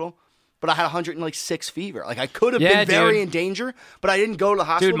hospital. But I had 106 fever. Like, I could have been very dude. in danger, but I didn't go to the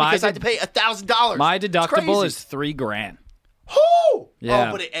hospital because I had to pay $1,000. My It's deductible crazy. is $3,000. Whoo! Yeah.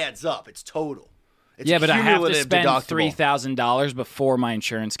 Oh, but it adds up. It's total. It's Yeah, but I have to cumulative spend deductible. $3,000 before my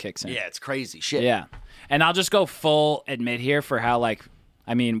insurance kicks in. Yeah, it's crazy shit. Yeah. And I'll just go full admit here for how, like,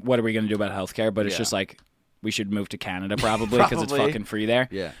 I mean, what are we going to do about healthcare? But it's Yeah. just like, we should move to Canada probably because it's Probably. fucking free there.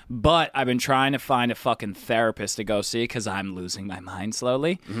 Yeah. But I've been trying to find a fucking therapist to go see because I'm losing my mind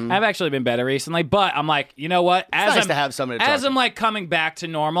slowly. I've actually been better recently, but I'm like, you know what? As nice I'm, to have somebody to talk as to. I'm like coming back to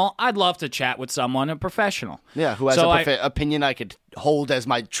normal, I'd love to chat with someone, a professional. Yeah, who has So opinion I could hold as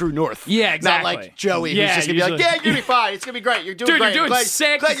my true north. Yeah, exactly. Not like Joey, Yeah, who's just going to be like, usually- yeah, you're going to be fine. It's going to be great. You're doing Dude, great. you're doing I'm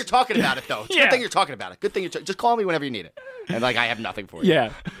sick. glad you're talking about it, though. It's a Yeah. good thing you're talking about it. Good thing just call me whenever you need it. And, like, I have nothing for you.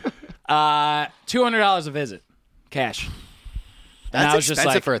 Yeah. $200 a visit. Cash. And That's I was just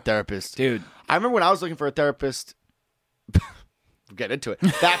expensive like, for a therapist. dude. I remember when I was looking for a therapist. We'll get into it.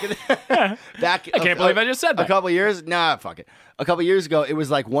 I can't believe I just said that. A couple years, fuck it. A couple years ago, it was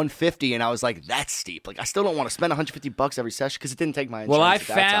like $150, and I was like, that's steep. Like, I still don't want to spend $150 every session because it didn't take my insurance. Well, at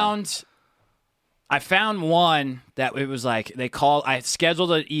that time. I found one that it was like I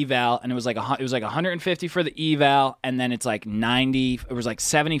scheduled an eval and it was like 150 for the eval and then it's like 90. It was like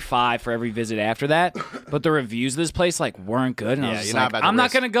 75 for every visit after that. But the reviews of this place like weren't good, and I Yeah, was you're just not like, about to I'm not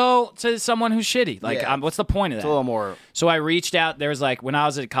risk. gonna go to someone who's shitty. Like, Yeah. what's the point of It's that? a little more. So I reached out. There was like when I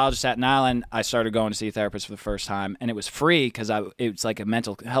was at college of Staten Island, I started going to see a therapist for the first time, and it was free because it's like a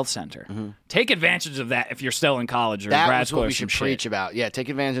mental health center. Take advantage of that if you're still in college or That grad was school what or we some should shit. preach about. Yeah, take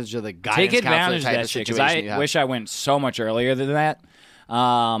advantage of the guidance Take counselor advantage of type that of shit because situation I you have. wish I went so much earlier than that.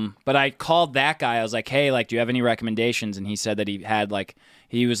 But I called that guy. I was like, hey, like, do you have any recommendations? And he said that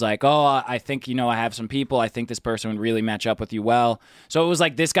he was like, oh, I think, I have some people. I think this person would really match up with you well. So it was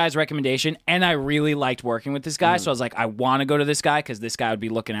like this guy's recommendation. And I really liked working with this guy. So I was like, I want to go to this guy because this guy would be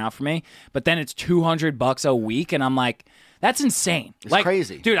looking out for me. But then it's $200 a week. And I'm like, that's insane. It's like,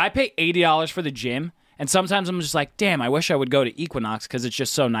 crazy. Dude, I pay $80 for the gym. And sometimes I'm just like, damn, I wish I would go to Equinox because it's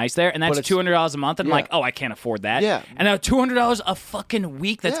just so nice there. And that's But it's- $200 a month. And I'm yeah. like, oh, I can't afford that. Yeah. And now $200 a fucking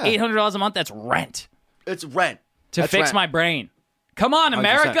week, that's Yeah. $800 a month, that's rent It's rent. to That's fix rent. my brain. Come on, 100%.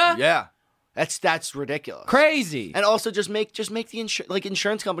 America. Yeah. That's ridiculous. Crazy. And also just make the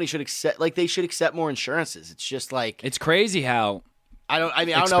insurance company should accept more insurances. It's just like It's crazy how, I don't know if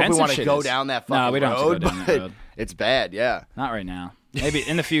we expensive want to shit go is. down that No, fucking we don't have to go road, down that but road. it's bad, yeah. not right now. Maybe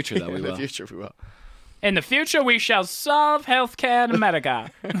in the future, though, we In will. the future we will. In the future, we shall solve healthcare in America.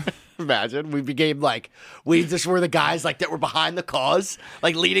 Imagine we just were the guys like that were behind the cause,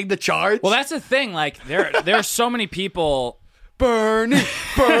 like leading the charge. Well, that's the thing. Like, there are so many people, Bernie.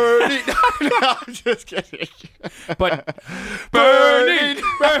 No, I'm just kidding. but Bernie.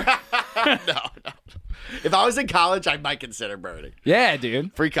 No. If I was in college, I might consider Bernie. yeah,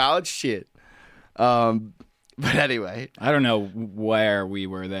 dude. Free college, shit. But anyway, I don't know where we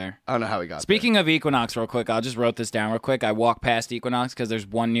were there. I don't know how we got Speaking of Equinox, real quick, I just wrote this down real quick. I walked past Equinox because there's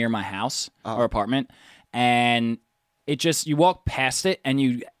one near my house or apartment, and you walk past it,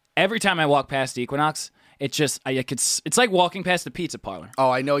 and every time I walk past Equinox, it's like walking past the pizza parlor.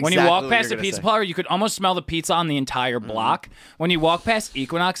 Oh, I know exactly. When you walk what past you're the gonna pizza say. parlor, you could almost smell the pizza on the entire block. When you walk past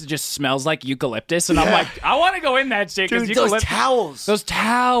Equinox, it just smells like eucalyptus, and I'm like, I want to go in that shit. 'Cause Dude, those towels. Those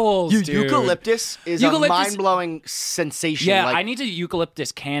towels, dude. Eucalyptus is a mind-blowing sensation. Yeah, like, I need a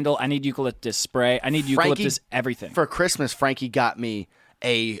eucalyptus candle. I need eucalyptus spray. I need Frankie- eucalyptus everything. For Christmas, Frankie got me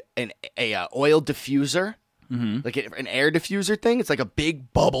an oil diffuser. Like an air diffuser thing. It's like a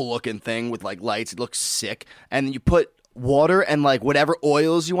big bubble-looking thing with like lights. It looks sick. And then you put water and like whatever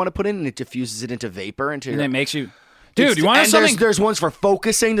oils you want to put in, and it diffuses it into vapor. And it makes you... Dude, you want to know and something? There's ones for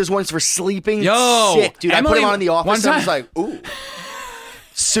focusing. There's ones for sleeping. Yo, Sick, dude. I put Emily, them on in the office. one And I was time- like, ooh.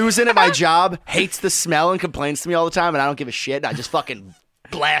 Susan at my job hates the smell and complains to me all the time, and I don't give a shit. I just fucking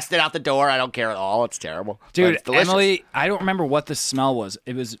blast it out the door. I don't care at all. It's terrible. But Dude, it's delicious. Emily, I don't remember what the smell was.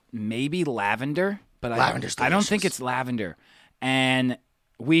 It was maybe lavender, but Lavender's I don't think delicious. it's lavender. And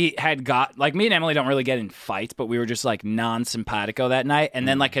we had me and Emily don't really get in fights, but we were just like non-simpatico that night. And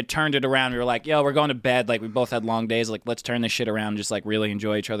then like had turned it around. We were like, yo, we're going to bed. Like we both had long days. Like let's turn this shit around and just like really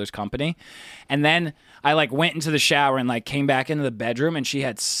enjoy each other's company. And then I like went into the shower and like came back into the bedroom, and she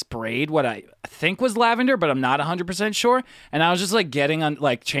had sprayed what I think was lavender, but I'm not 100% sure. And I was just like getting on,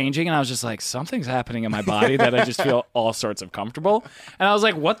 like changing, and I was just like, something's happening in my body that I just feel all sorts of comfortable. And I was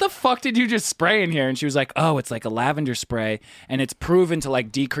like, what the fuck did you just spray in here? And she was like, oh, it's like a lavender spray, and it's proven to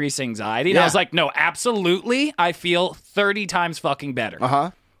like decrease anxiety. And I Yeah. was like, no, absolutely. I feel 30 times fucking better.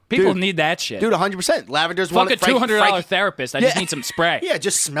 Uh-huh. People Dude. need that shit. Dude, 100%. Lavender's one Fuck a of Frank- $200 Frankie- therapist. I just need some spray. Yeah,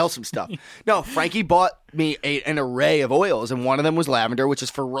 just smell some stuff. No, Frankie bought me an array of oils, and one of them was lavender, which is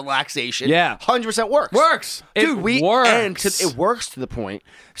for relaxation. Yeah. 100% works. Works. Dude, It works. And it works to the point.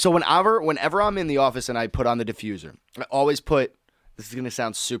 So whenever I'm in the office and I put on the diffuser, I always put, this is going to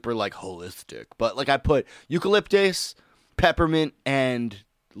sound super like holistic, but like I put eucalyptus, peppermint, and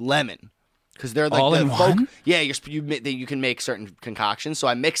lemon. Because they're like All the in one? Yeah, you can make certain concoctions. So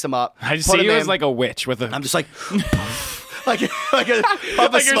I mix them up. I just put see you them as in. like a witch with a... I'm just like, like a puff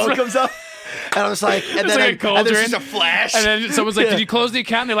of Like you're smoke sm- comes up, and I was like, and It's then like a and cauldron. there's just a flash, And then someone's like, Yeah. did you close the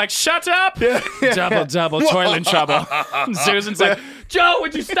account? And they're like, shut up. Double, toilet trouble. And Susan's like, Joe,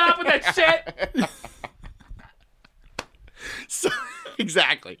 would you stop with that shit? So,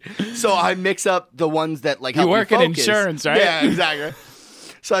 exactly. So I mix up the ones that like help You work me in focus. insurance, right? Yeah, exactly.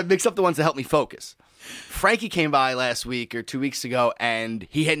 So I mix up the ones that help me focus. Frankie came by last week or 2 weeks ago, and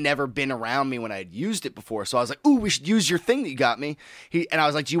he had never been around me when I had used it before. So I was like, "Ooh, we should use your thing that you got me." And I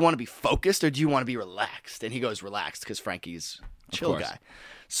was like, "Do you want to be focused or do you want to be relaxed?" And he goes, "Relaxed," because Frankie's a chill course. guy.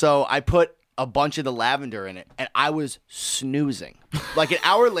 So I put a bunch of the lavender in it, and I was snoozing. Like an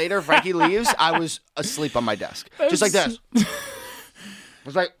hour later, Frankie leaves. I was asleep on my desk, just like this. I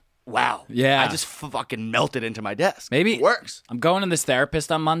was like, "Wow, Yeah. I just fucking melted into my desk." Maybe it works. I'm going to this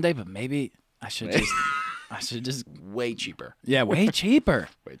therapist on Monday, but maybe I should just, Way cheaper. yeah, way cheaper.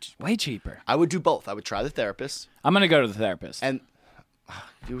 Which Way cheaper. I would do both. I would try the therapist, I'm going to go to the therapist. and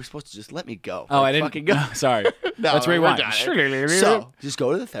you were supposed to just let me go. Oh, Like, I didn't. fucking go. Sorry. No, Let's we're rewind. done. So just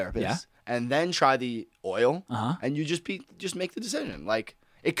go to the therapist, Yeah. and then try the oil, Uh-huh. and you just make the decision. Like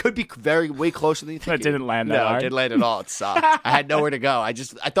it could be way closer than you think. That didn't land that no, hard. it didn't land at all. It sucked. I had nowhere to go. I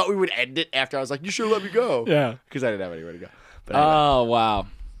thought we would end it after I was like, "You should let me go." Yeah. because I didn't have anywhere to go. But anyway, Oh, wow.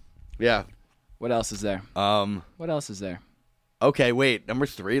 yeah. What else is there? What else is there? Okay, wait. Number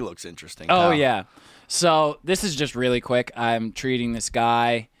 3 looks interesting. Oh, pal. yeah. So this is just really quick. I'm treating this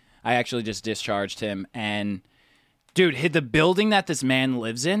guy. I actually just discharged him. And, dude, the building that this man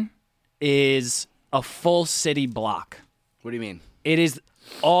lives in is a full city block. What do you mean? It is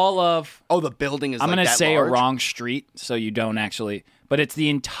all of... Oh, the building is. I'm like going to that say large? a wrong street, so you don't actually... But it's the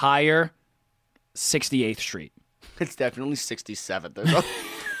entire 68th Street. It's definitely 67th. There's no-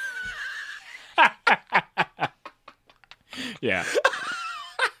 Yeah.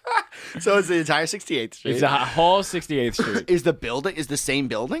 so it's the entire 68th Street. It's a whole 68th Street. Is the same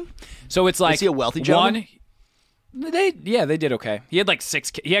building? So it's like he a wealthy gentleman? They did okay. He had like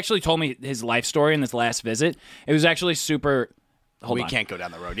 6 kids. He actually told me his life story in this last visit. It was actually super. Hold We on. can't go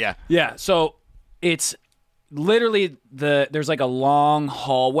down the road. Yeah. Yeah. So it's literally there's like a long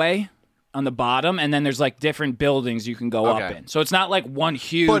hallway on the bottom, and then there's like different buildings you can go up Okay. in. So it's not like one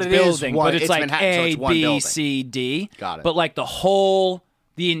huge But it is building, one- but it's it's like Manhattan, so A, it's one B, building. C, D. Got it. But like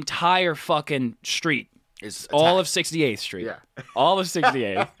the entire fucking street. Is All of attached. 68th Street. Yeah. All of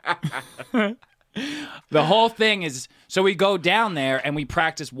 68th. The whole thing is, so we go down there and we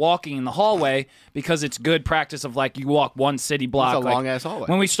practice walking in the hallway because it's good practice of like you walk one city block. a like, long-ass hallway.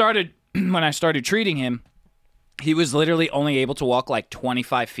 When I started treating him, he was literally only able to walk like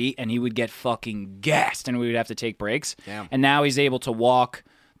 25 feet, and he would get fucking gassed, and we would have to take breaks. Damn. And now he's able to walk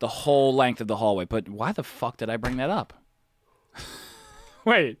the whole length of the hallway. But why the fuck did I bring that up?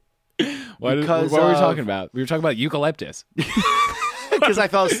 Wait. What were we talking about? We were talking about eucalyptus. Because I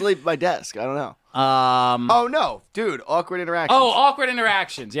fell asleep at my desk. I don't know. Oh, no. Dude, awkward interactions. Oh, awkward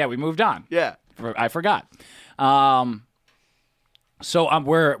interactions. Yeah, we moved on. Yeah. I forgot. So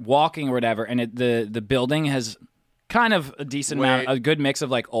we're walking or whatever, and the building has kind of a decent amount, a good mix of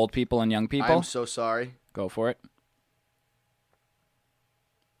like old people and young people. I'm so sorry. Go for it.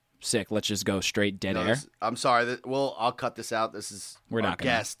 Sick. Let's just go straight dead No, air. I'm sorry. I'll cut this out. This is We're our not gonna.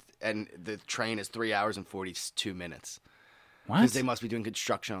 guest, and the train is 3 hours and 42 minutes. What? Because they must be doing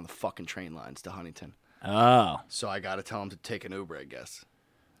construction on the fucking train lines to Huntington. Oh. So I got to tell them to take an Uber, I guess.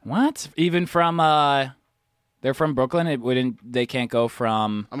 What? Even from they're from Brooklyn. They can't go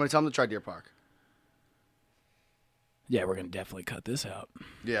from. I'm going to tell them to try Deer Park. Yeah, we're gonna definitely cut this out.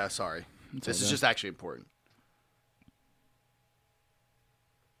 Yeah, sorry. This is just actually important.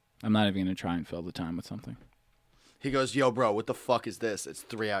 I'm not even gonna try and fill the time with something. He goes, yo, bro, what the fuck is this? It's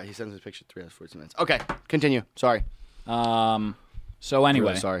 3 hours. He sends us a picture 3 hours, 42 minutes. Okay, continue. Sorry. So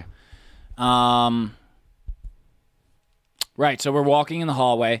anyway. Really sorry. Right, so we're walking in the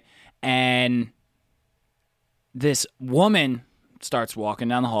hallway, and this woman starts walking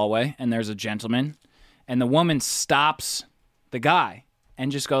down the hallway, and there's a gentleman, and the woman stops the guy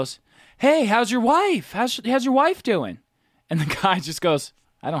and just goes, "Hey, how's your wife? How's your wife doing?" And the guy just goes,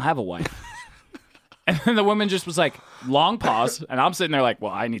 "I don't have a wife." And then the woman just was like, long pause, and I'm sitting there like,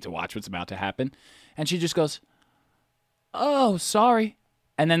 well, I need to watch what's about to happen. And she just goes, "Oh, sorry."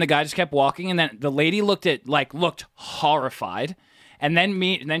 And then the guy just kept walking, and then the lady looked horrified. And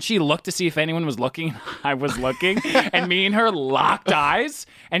then she looked to see if anyone was looking. I was looking, and me and her locked eyes,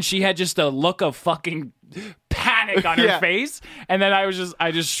 and she had just a look of fucking panic on her face. And then I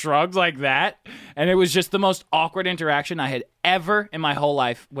just shrugged like that, and it was just the most awkward interaction I had ever in my whole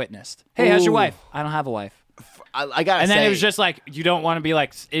life witnessed. "Hey, how's your wife?" "I don't have a wife." I gotta say. And then it was just like, you don't want to be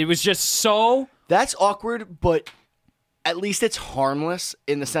like, it was just so. That's awkward, but at least it's harmless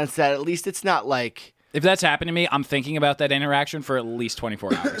in the sense that at least it's not like. If that's happened to me, I'm thinking about that interaction for at least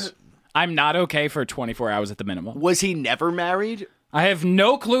 24 hours. I'm not okay for 24 hours at the minimum. Was he never married? I have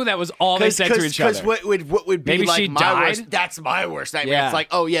no clue that was all they said to each other. Because what would be Maybe like she my died? worst? That's my worst nightmare. Yeah. It's like,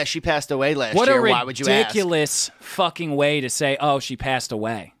 oh yeah, she passed away last What year. a Why would you ask? ridiculous fucking way to say, "Oh, she passed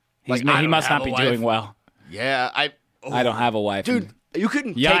away." Like, He I don't must have not a be wife. doing well. Yeah, I I don't have a wife. dude. You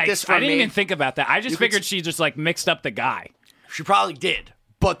couldn't Yikes. take this from I didn't me. even think about that. I just figured she just like mixed up the guy. She probably did,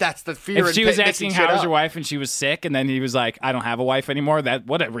 but that's the fear. If she was mixing asking shit how was up. your wife and she was sick, and then he was like, "I don't have a wife anymore."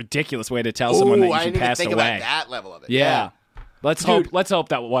 What a ridiculous way to tell someone that Ooh, I she didn't even passed think away. about that level of it. Yeah. Let's hope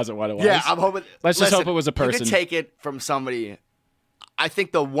that wasn't what it was. Yeah, I'm hoping. Let's just listen, hope it was a You person. could take it from somebody. I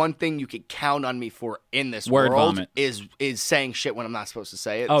think the one thing you could count on me for in this Word world vomit. is saying shit when I'm not supposed to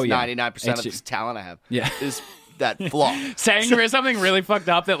say it. Oh, It's yeah. 99% of It's- this talent I have. Yeah. Is that flaw. Saying something really fucked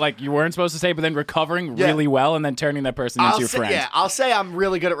up that like you weren't supposed to say, but then recovering Yeah. really well, and then turning that person into your friend. Yeah, I'll say I'm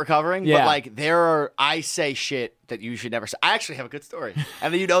really good at recovering, Yeah. but like I say shit that you should never say. I actually have a good story,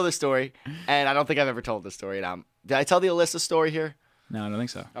 and then you know the story, and I don't think I've ever told this story. And did I tell the Alyssa story here? No, I don't think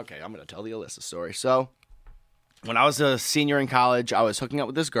so. Okay, I'm gonna tell the Alyssa story. So, when I was a senior in college, I was hooking up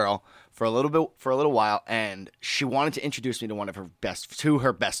with this girl for a little while, and she wanted to introduce me to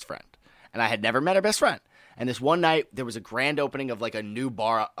her best friend, and I had never met her best friend. And this one night, there was a grand opening of like a new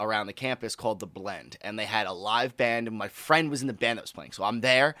bar around the campus called The Blend, and they had a live band, and my friend was in the band that was playing. So I'm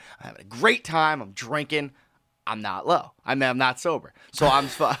there, I'm having a great time, I'm drinking, I'm not low, I'm not sober, so I'm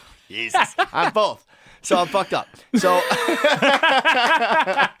Jesus, I'm both. So I'm fucked up. So, See,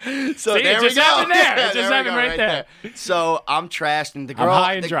 there it we just go. happened there. It Yeah, just there we happened go, right there. So I'm trashed, and the girl.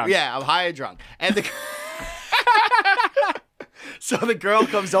 high and drunk. Yeah, I'm high and drunk, and the. So the girl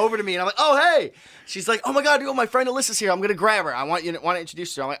comes over to me, and I'm like, "Oh, hey!" She's like, "Oh my god, my friend Alyssa's here. I'm gonna grab her. I want to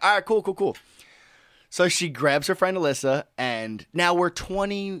introduce her." I'm like, "All right, cool." So she grabs her friend Alyssa, and now we're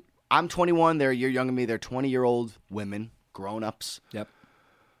 20. I'm 21. They're a year younger than me. They're 20-year-old women, grown-ups. Yep.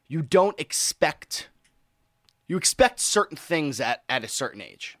 You don't expect. You expect certain things at a certain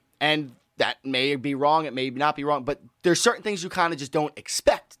age. And that may be wrong, it may not be wrong, but there's certain things you kind of just don't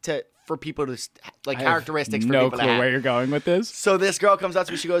expect for people to, like, characteristics for no people to clue have. where you're going with this. So this girl comes up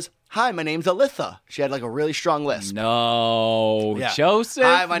to me, she goes, "Hi, my name's Alyssa." She had, like, a really strong lisp. No, Yeah. Joseph.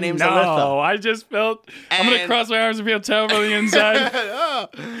 Hi, my name's no, Alyssa. I just felt. I'm gonna And- cross my arms and feel terrible on the inside.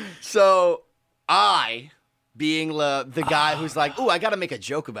 So I, being the guy who's like, "Ooh, I got to make a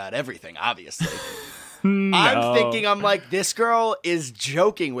joke about everything," obviously. I'm thinking, I'm like, this girl is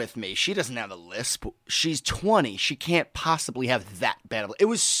joking with me. She doesn't have a lisp. She's 20. She can't possibly have that bad of a. It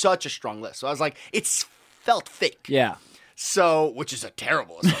was such a strong lisp. So I was like, it's felt fake. Yeah. So, which is a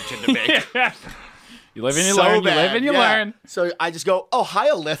terrible assumption to make. You live and you So learn. You bad, live and you yeah. learn. So I just go, oh, hi,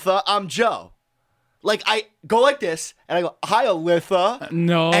 Alytha. I'm Joe. Like, I go like this, and I go, hi, Alytha.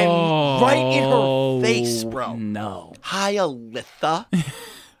 No. And right in her face, bro. No. Hi, Alytha.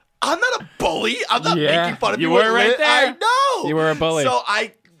 I'm not a bully. I'm not Yeah, making fun of you you. were right there. I know. You were a bully. So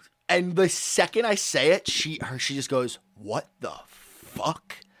and the second I say it, she just goes, what the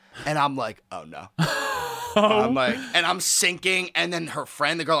fuck? And I'm like, oh no. I'm like, and I'm sinking, and then her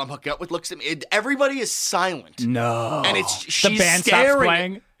friend, the girl I'm hooking up with, looks at me. Everybody is silent. No. And she's the band stops staring.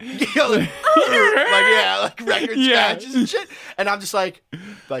 playing. Yeah, like record scratches and shit. And I'm just like,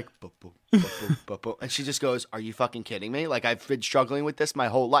 boop, boop, boop, boop, boop, boop. And she just goes, are you fucking kidding me? Like, I've been struggling with this my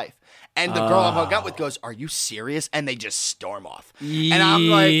whole life. And the girl I'm hooking up with goes, are you serious? And they just storm off. And I'm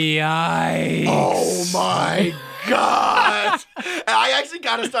like, Yikes. oh my God. And I actually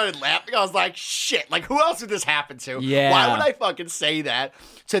kind of started laughing. I was like, shit, like who else would this happen to? Yeah. Why would I fucking say that?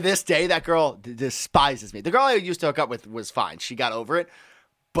 To this day, that girl despises me. The girl I used to hook up with was fine. She got over it.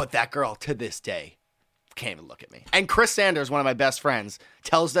 But that girl, to this day, can't even look at me. And Chris Sanders, one of my best friends,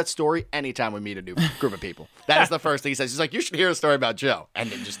 tells that story anytime we meet a new group of people. That is the first thing he says. He's like, you should hear a story about Joe. And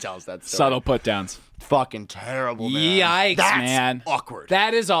then just tells that story. Subtle put downs. Fucking terrible, man. Yikes, That's man. awkward.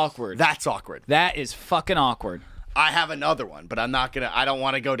 That is awkward. That's awkward. That is fucking awkward. I have another one, but I don't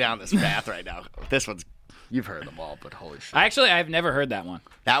want to go down this path right now. This one's, you've heard them all, but holy shit. I've never heard that one.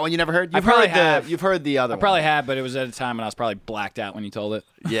 That one you never heard? I probably have. You've heard the other I one. probably had, but it was at a time when I was probably blacked out when you told it.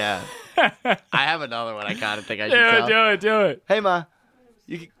 Yeah. I have another one I kind of think I should tell. Do it. Hey, Ma.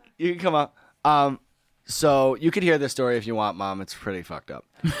 You can come up. So you could hear this story if you want, Mom. It's pretty fucked up.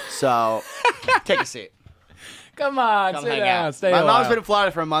 So take a seat. Come on, Come sit hang down. out. Stay My a mom's while. been in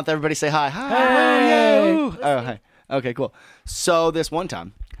Florida for a month. Everybody say hi. Hi. Hey. Ooh. Oh, hi. Okay, cool. So this one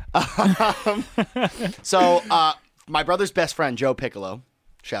time. My brother's best friend, Joe Piccolo,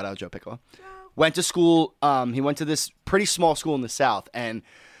 shout out Joe Piccolo, went to school. He went to this pretty small school in the South, and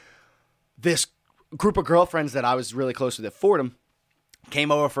this group of girlfriends that I was really close with at Fordham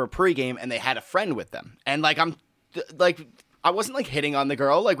came over for a pregame, and they had a friend with them. And I wasn't like hitting on the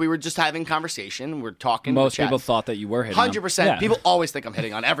girl. Like we were just having conversation. We're talking. Most we're people chatting. thought that you were hitting them. 100%. Yeah. People always think I'm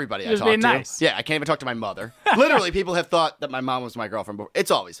hitting on everybody I Just talk being to. nice. Yeah, I can't even talk to my mother. Literally, people have thought that my mom was my girlfriend before.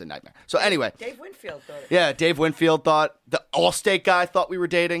 It's always a nightmare. So anyway. Dave Winfield thought it. Yeah, Dave Winfield thought. The Allstate guy thought we were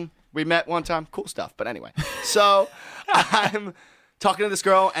dating. We met one time. Cool stuff. But anyway. So I'm talking to this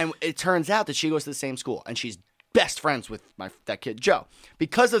girl, and it turns out that she goes to the same school, and she's best friends with that kid, Joe.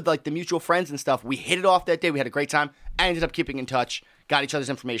 Because of like the mutual friends and stuff, we hit it off that day. We had a great time. I ended up keeping in touch. Got each other's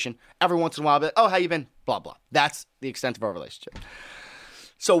information. Every once in a while, I'll be like, oh, how you been? Blah, blah. That's the extent of our relationship.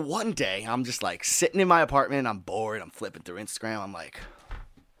 So one day, I'm just like sitting in my apartment. I'm bored. I'm flipping through Instagram. I'm like,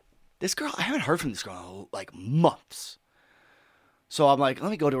 this girl, I haven't heard from this girl in like months. So I'm like,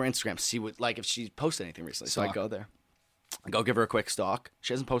 let me go to her Instagram, see what, like, if she posted anything recently. So I go there. I go give her a quick stalk.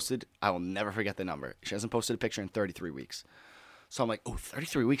 She hasn't posted, I will never forget the number. She hasn't posted a picture in 33 weeks. So I'm like, oh,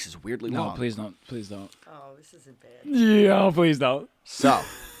 33 weeks is weirdly No, long. please don't. Please don't. Oh, this isn't bad. Yeah, please don't. So.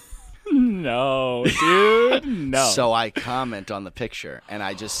 No, dude. No. So I comment on the picture, and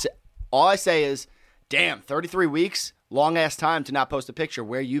all I say is, damn, 33 weeks? Long ass time to not post a picture.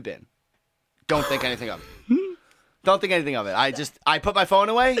 Where you been? Don't think anything of it. Don't think anything of it. I put my phone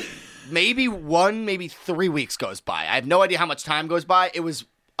away. Maybe 3 weeks goes by. I have no idea how much time goes by. It was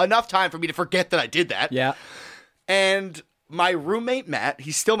enough time for me to forget that I did that. Yeah. And my roommate, Matt,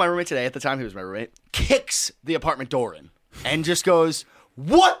 he's still my roommate today. At the time, he was my roommate. Kicks the apartment door in and just goes,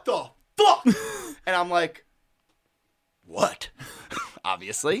 what the fuck? And I'm like, what?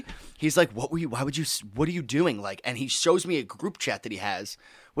 Obviously. He's like, what are you doing? Like, and he shows me a group chat that he has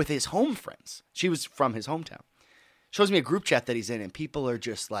with his home friends. She was from his hometown. Shows me a group chat that he's in, and people are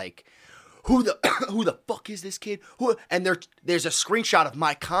just like, who the fuck is this kid? And there's a screenshot of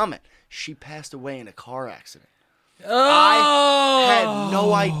my comment. She passed away in a car accident. I had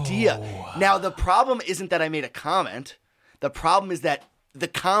no idea. Now, the problem isn't that I made a comment. The problem is that the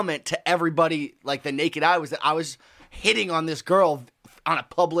comment to everybody, like the naked eye, was that I was hitting on this girl on a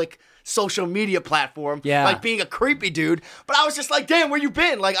public social media platform, like being a creepy dude. But I was just like, damn, where you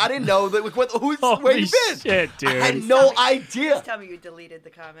been? Like, I didn't know that. Where you been? Shit, dude. I had no idea. Just tell me you deleted the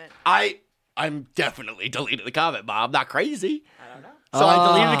comment. I'm definitely deleted the comment, Bob. I'm not crazy. I don't know. So I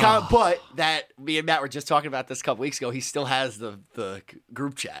deleted the comment, but that me and Matt were just talking about this a couple weeks ago. He still has the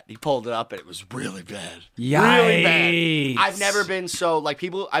group chat. He pulled it up, and it was really bad. Yikes. Really bad. I've never been so, like,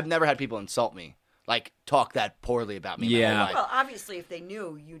 I've never had people insult me. like talk that poorly about me. my Yeah. whole life. Well, obviously, if they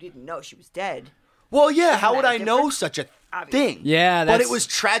knew you didn't know she was dead. Well, yeah. How would that I know different? such a Obviously. thing? Yeah, but that's- it was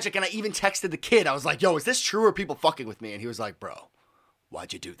tragic, and I even texted the kid. I was like, "Yo, is this true? Or are people fucking with me?" And he was like, "Bro,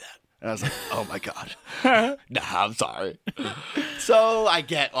 why'd you do that?" And I was like, "Oh my god, nah, I'm sorry." So I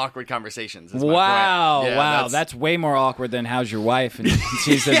get awkward conversations. is my point. Wow, Yeah, wow, that's way more awkward than how's your wife? And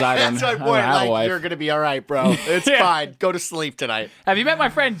she says, yeah, I don't, that's my I don't point. have a Like, wife. you're gonna be all right, bro. It's Yeah. fine. Go to sleep tonight. Have you met my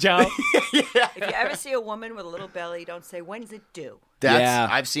friend Joe? If you ever see a woman with a little belly, don't say, "When's it due?" Yeah.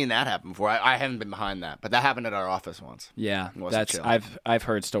 I've seen that happen before. I haven't been behind that, but that happened at our office once. Yeah, Wasn't that's chill. I've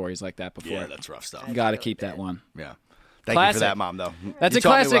heard stories like that before. Yeah, that's rough stuff. Got to keep that one. Yeah. Thank you Classic. for that, Mom, though. That's You a taught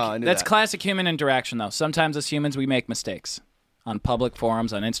me classic. well. I knew That's that. classic human interaction, though. Sometimes as humans, we make mistakes on public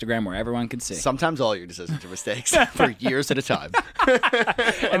forums, on Instagram, where everyone can see. Sometimes all your decisions are mistakes for years at a time.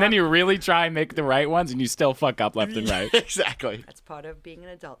 And then you really try and make the right ones, and you still fuck up left and right. Exactly. That's part of being an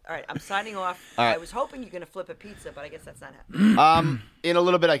adult. All right, I'm signing off. All right. I was hoping you're going to flip a pizza, but I guess that's not happening. In a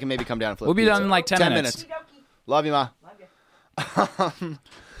little bit, I can maybe come down and flip We'll be pizza. done in like 10 minutes. Okey-dokey. Love you, Ma. Love you.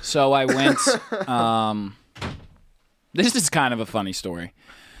 So I went. This is kind of a funny story.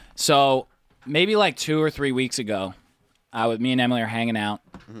 So maybe like 2 or 3 weeks ago, me and Emily are hanging out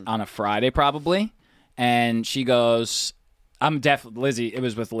on a Friday probably, and she goes, Lizzie. It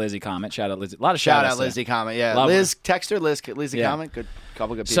was with Lizzie Comment. Shout out Lizzie. A lot of Shout shout out Lizzie Comment. Yeah. Love Liz, text her. Lizzie Yeah. Comment. Good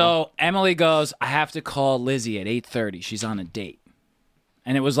couple good people. So Emily goes, I have to call Lizzie at 8:30. She's on a date.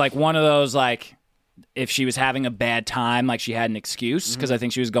 And it was like one of those, like, if she was having a bad time, like she had an excuse, because I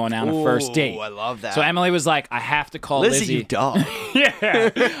think she was going out on a first date. I love that. So Emily was like, I have to call Lizzie, you dog. Yeah.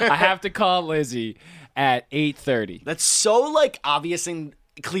 I have to call Lizzie at 8:30. That's so like obvious and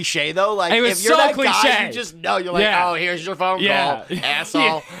cliche though. Like It was if you're so that cliche. guy, you just know. You're like, Yeah. oh, here's your phone Yeah. call,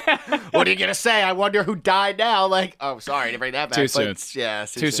 asshole. What are you gonna say? I wonder who died now. Like, oh, sorry to bring that back. Too but soon. Yeah,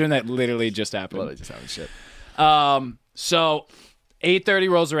 Too soon. That literally just happened. Literally just having shit. So 8:30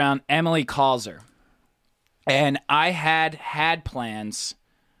 rolls around. Emily calls her. And I had plans.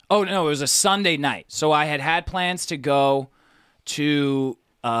 Oh, no, it was a Sunday night. So I had plans to go to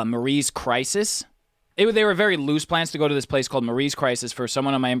Marie's Crisis. They were very loose plans to go to this place called Marie's Crisis for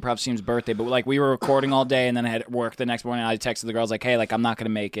someone on my improv team's birthday. But like we were recording all day, and then I had work the next morning. I texted the girls like, "Hey, like I'm not going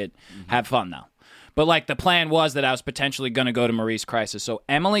to make it. Have fun though." But like the plan was that I was potentially going to go to Marie's Crisis. So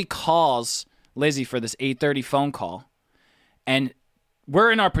Emily calls Lizzie for this 8:30 phone call, and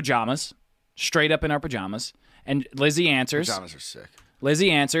we're in our pajamas, straight up in our pajamas, and Lizzie answers. Pajamas are sick.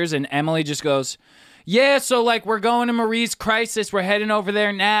 Lizzie answers, and Emily just goes, yeah, so, like, we're going to Marie's Crisis. We're heading over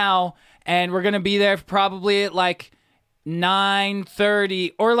there now, and we're going to be there probably at, like,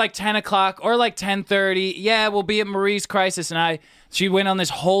 9:30 or, like, 10 o'clock or, like, 10:30. Yeah, we'll be at Marie's Crisis. And she went on this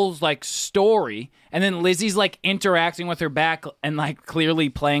whole, like, story, and then Lizzie's, like, interacting with her back and, like, clearly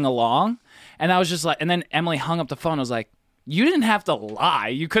playing along. And I was just like, and then Emily hung up the phone. I was like, you didn't have to lie.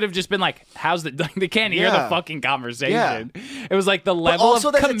 You could have just been like, how's the... Like, they can't hear Yeah. the fucking conversation. Yeah. It was like the But level also,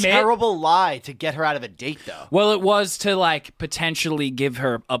 of that's commit. a terrible lie to get her out of a date, though. Well, it was to, like, potentially give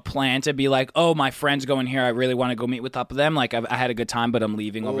her a plan to be like, oh, my friend's going here. I really want to go meet with up with them. Like, I had a good time, but I'm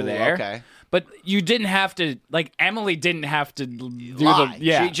leaving over Ooh, there. okay. But you didn't have to... Like, Emily didn't have to do Lie. the...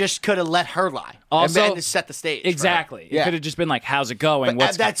 Yeah. She just could have let her lie. Also- and to set the stage. for her. Exactly. It Yeah. could have just been like, how's it going?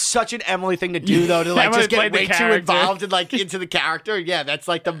 But that's such an Emily thing to do, though, to like Emily just get played the way too character. involved and like into the character. Yeah, that's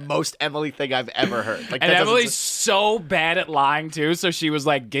like the most Emily thing I've ever heard. Like, And that doesn't Emily's just- so bad at lying, too, so she was,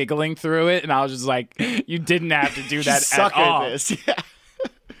 like, giggling through it, and I was just like, you didn't have to do that She's suck at all. at this. Yeah.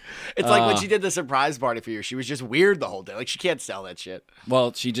 It's like when she did the surprise party for you. She was just weird the whole day. Like, she can't sell that shit.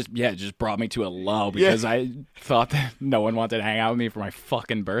 Well, she just brought me to a low because I thought that no one wanted to hang out with me for my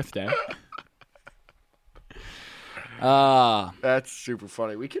fucking birthday. That's super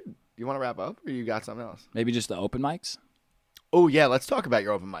funny. You want to wrap up, or you got something else? Maybe just the open mics. Oh, yeah, let's talk about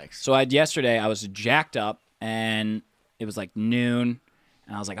your open mics. So yesterday I was jacked up and it was like noon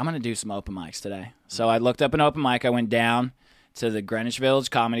and I was like, I'm going to do some open mics today. So I looked up an open mic. I went down to the Greenwich Village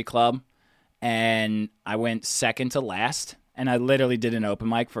Comedy Club and I went second to last and I literally did an open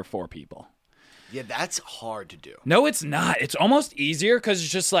mic for 4 people. Yeah, that's hard to do. No, it's not. It's almost easier because it's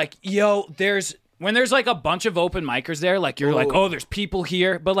just like, when there's like a bunch of open micers there, like you're like, oh, there's people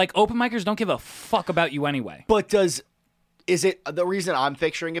here. But like open micers don't give a fuck about you anyway. But is it the reason I'm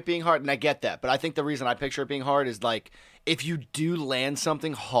picturing it being hard? And I get that, but I think the reason I picture it being hard is like if you do land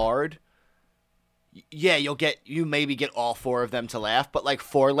something hard, yeah, you maybe get all 4 of them to laugh, but like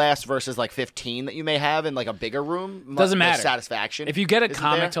 4 laughs versus like 15 that you may have in like a bigger room Doesn't the matter. Satisfaction. If you get a isn't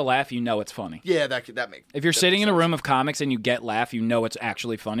comic there. to laugh, you know it's funny. Yeah, that makes. If you're sitting in a room of comics and you get laugh, you know it's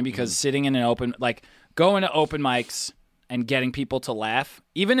actually funny because sitting in an open, like going to open mics and getting people to laugh,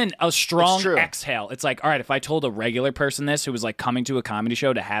 even in a strong It's true. exhale, it's like, all right, if I told a regular person this who was like coming to a comedy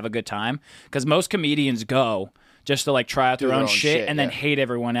show to have a good time, because most comedians go just to like try out their own shit and then hate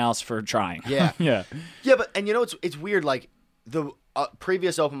everyone else for trying. Yeah. Yeah. Yeah, but and you know it's weird. Like the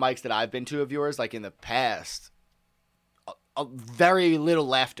previous open mics that I've been to of yours, like in the past, very little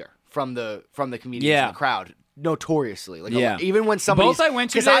laughter from the comedians in the crowd. Notoriously, like even when somebody Both I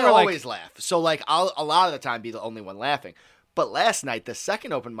went to, because they I were like- always laugh, so like I'll a lot of the time be the only one laughing. But last night, the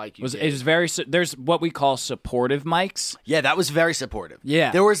second open mic you did, It was very. There's what we call supportive mics. yeah, that was very supportive.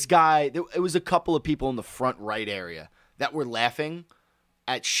 Yeah. there was it was a couple of people in the front right area that were laughing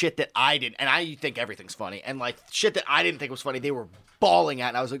at shit that I didn't, and I think everything's funny, and like shit that I didn't think was funny, they were bawling at,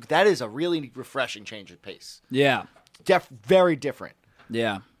 and I was like, that is a really refreshing change of pace. Yeah. Very different.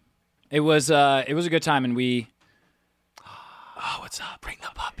 Yeah. It was a good time, and we. Oh, what's up? Bring the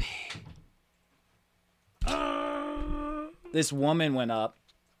puppy. This woman went up.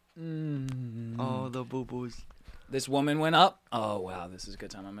 Oh, the boo boos. This woman went up. Oh wow, this is a good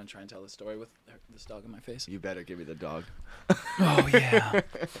time. I'm gonna try and tell this story with this dog in my face. You better give me the dog. Oh yeah.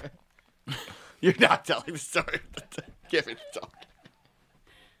 You're not telling the story. Give me the dog.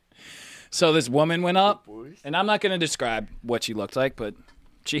 So this woman went up, and I'm not gonna describe what she looked like, but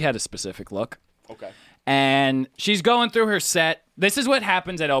she had a specific look. Okay. And she's going through her set. This is what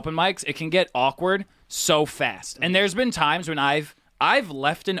happens at open mics. It can get awkward so fast. And there's been times when I've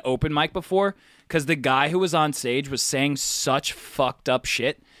left an open mic before because the guy who was on stage was saying such fucked up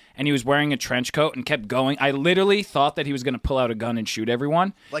shit, and he was wearing a trench coat and kept going. I literally thought that he was going to pull out a gun and shoot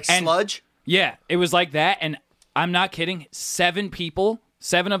everyone. Like And- sludge? Yeah, it was like that. And I'm not kidding. 7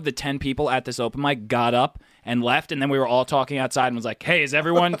 of the 10 people at this open mic got up and left, and then we were all talking outside and was like, hey, has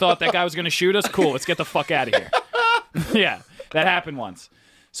everyone thought that guy was going to shoot us? Cool, let's get the fuck out of here. Yeah, that happened once.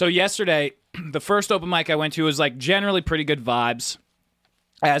 So yesterday, the first open mic I went to was like generally pretty good vibes.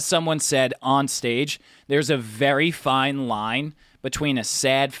 As someone said on stage, there's a very fine line between a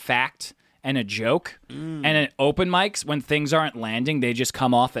sad fact and a joke. And at open mics, when things aren't landing, they just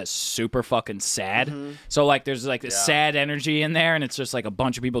come off as super fucking sad. So like there's like a sad energy in there, and it's just like a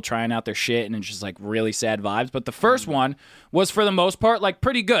bunch of people trying out their shit, and it's just like really sad vibes. But the first one was for the most part like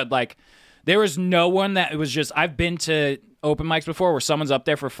pretty good. Like there was no one that it was just, I've been to open mics before where someone's up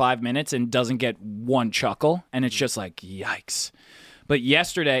there for 5 minutes and doesn't get one chuckle, and it's just like yikes. But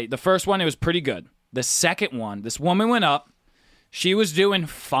yesterday, the first one, it was pretty good. The second one, this woman went up, she was doing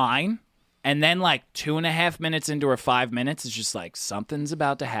fine. And then like 2.5 minutes into her 5 minutes, it's just like something's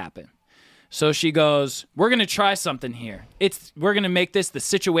about to happen. So she goes, we're going to try something here. We're going to make this the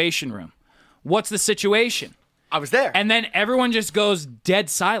situation room. What's the situation? I was there. And then everyone just goes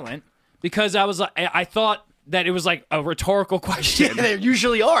dead silent because I thought that it was like a rhetorical question. Yeah, they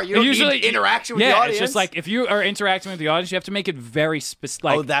usually are. You don't need interaction with the audience. It's just like if you are interacting with the audience, you have to make it very specific.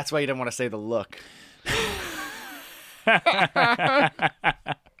 Like, oh, that's why you didn't want to say the look.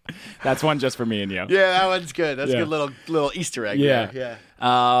 That's one just for me and you. Yeah, that one's good. That's Yeah. a good little Easter egg. Yeah. There.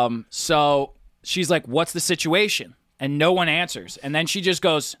 Yeah. So she's like, what's the situation? And no one answers. And then she just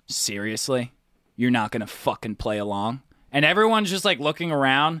goes, seriously? You're not going to fucking play along? And everyone's just like looking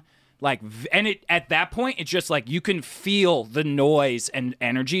around. At that point, it's just like you can feel the noise and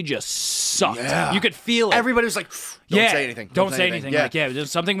energy just sucked. Yeah. You could feel it. Everybody was like, don't say anything. Don't say anything. Yeah. Like, there's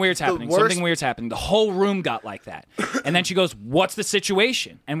something weird's happening. worst- Something weird's happening. The whole room got like that. And then she goes, what's the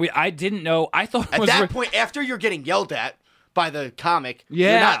situation? And I didn't know. I thought it At was that point, after you're getting yelled at by the comic,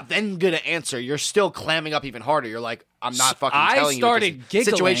 Yeah. you're not then going to answer. You're still clamming up even harder. You're like, I'm not fucking I telling started you. giggling.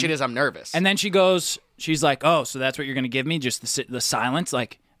 The situation is I'm nervous. And then she's like, oh, so that's what you're going to give me? Just the silence?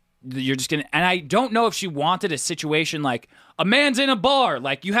 Like, you're just going to... And I don't know if she wanted a situation like, a man's in a bar.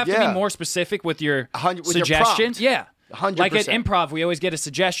 Like, you have to be Yeah. more specific with your 100 with your suggestions. prompt. Yeah. 100%. Like at improv, we always get a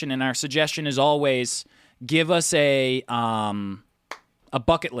suggestion, and our suggestion is always give us a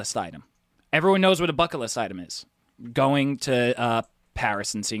bucket list item. Everyone knows what a bucket list item is. Going to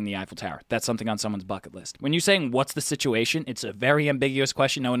Paris and seeing the Eiffel Tower. That's something on someone's bucket list. When you're saying, what's the situation? It's a very ambiguous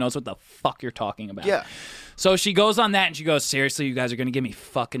question. No one knows what the fuck you're talking about. Yeah. So she goes on that and she goes, seriously, you guys are going to give me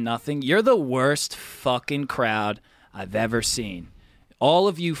fucking nothing? You're the worst fucking crowd I've ever seen. All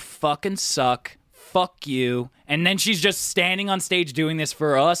of you fucking suck. Fuck you. And then she's just standing on stage doing this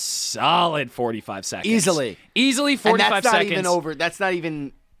for a solid 45 seconds. Easily 45 and that's not seconds. even over. That's not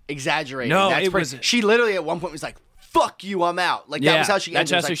even exaggerating. No, that's it was- She literally at one point was like, fuck you, I'm out. Like, Yeah, that was how she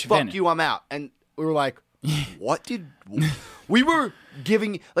that's ended. It was how like, she fuck finished. you, I'm out. And we were like, what did... We were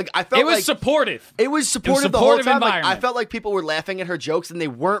giving... Like, I felt It was like... supportive. It was supportive the whole supportive time. Like, I environment. felt like people were laughing at her jokes and they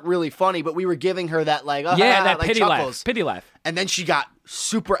weren't really funny, but we were giving her that like, Yeah, that like pity chuckles. laugh. Pity laugh. And then she got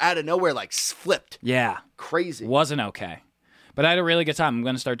super out of nowhere, like flipped. Yeah. Crazy. Wasn't okay. But I had a really good time. I'm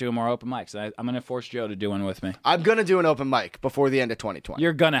going to start doing more open mics. I'm going to force Joe to do one with me. I'm going to do an open mic before the end of 2020.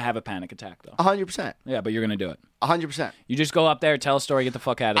 You're going to have a panic attack, though. 100%. Yeah, but you're going to do it. 100%. You just go up there, tell a story, get the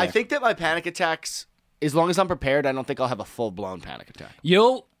fuck out of there. I think that my panic attacks, as long as I'm prepared, I don't think I'll have a full-blown panic attack.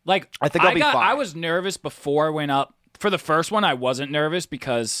 You'll, like, I think I'll be fine. I was nervous before I went up. For the first one, I wasn't nervous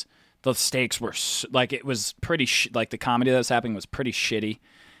because the stakes were, like, it was pretty, like, the comedy that was happening was pretty shitty.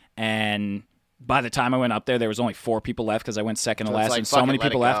 And by the time I went up there was only 4 people left because I went second to So it's last, like, and so fuck many it, let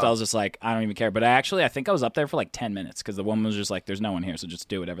people it left. go. I was just like, I don't even care. But I think I was up there for like 10 minutes because the woman was just like, "There's no one here, so just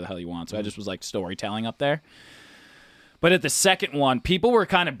do whatever the hell you want." So I just was like storytelling up there. But at the second one, people were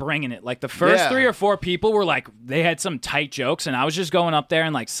kind of bringing it. Like the first 3 or 4 people were like, they had some tight jokes, and I was just going up there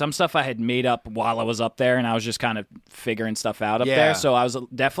and like some stuff I had made up while I was up there, and I was just kind of figuring stuff out up Yeah. there. So I was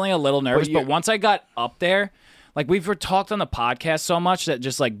definitely a little nervous. But once I got up there, like we've talked on the podcast so much that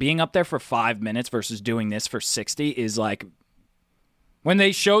just like being up there for 5 minutes versus doing this for 60 is like, when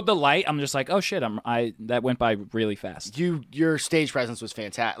they showed the light, I'm just like, oh shit, that went by really fast. Your stage presence was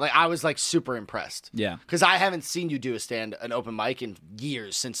fantastic. Like I was like super impressed. Yeah. Because I haven't seen you do an open mic in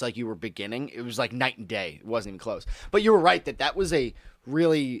years since like you were beginning. It was like night and day. It wasn't even close. But you were right that was a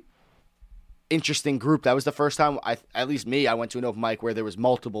really interesting group. That was the first time at least I went to an open mic where there was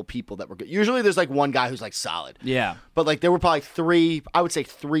multiple people that were good. Usually there's like one guy who's like solid. Yeah. But like there were probably 3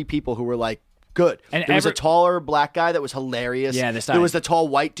 people who were like good. And there was a taller black guy that was hilarious. Yeah, this time. There was the tall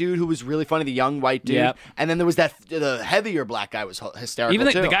white dude who was really funny, the young white dude. Yep. And then there was the heavier black guy was hysterical Even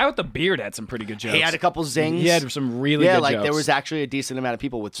too. the guy with the beard had some pretty good jokes. He had a couple zings. He had some really yeah, good like jokes. there was actually a decent amount of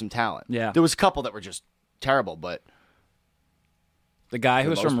people with some talent. Yeah. There was a couple that were just terrible, but The guy who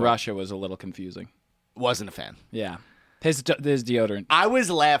was most from part. Russia was a little confusing. wasn't a fan. Yeah. His deodorant. I was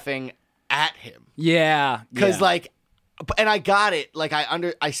laughing at him Yeah. because yeah. like, and I got it. Like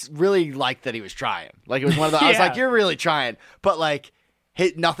I really liked that he was trying. Like it was one of the. I was Yeah. like, you're really trying, but like,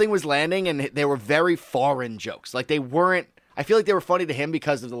 nothing was landing, and they were very foreign jokes. Like they weren't. I feel like they were funny to him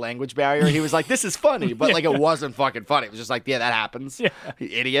because of the language barrier. He was like, "This is funny," but like it wasn't fucking funny. It was just like, "Yeah, that happens." Yeah. You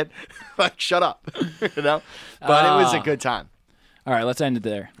idiot. Like, shut up. You know. But it was a good time. All right, let's end it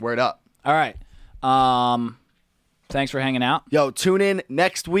there. Word up. All right. Thanks for hanging out. Yo, tune in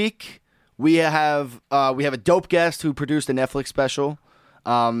next week. We have a dope guest who produced a Netflix special.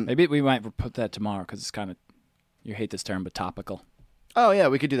 Maybe we might put that tomorrow because it's kind of, you hate this term, but topical. Oh yeah,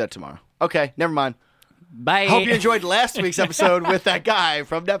 we could do that tomorrow. Okay, never mind. Bye. Hope you enjoyed last week's episode with that guy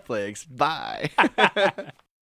from Netflix. Bye.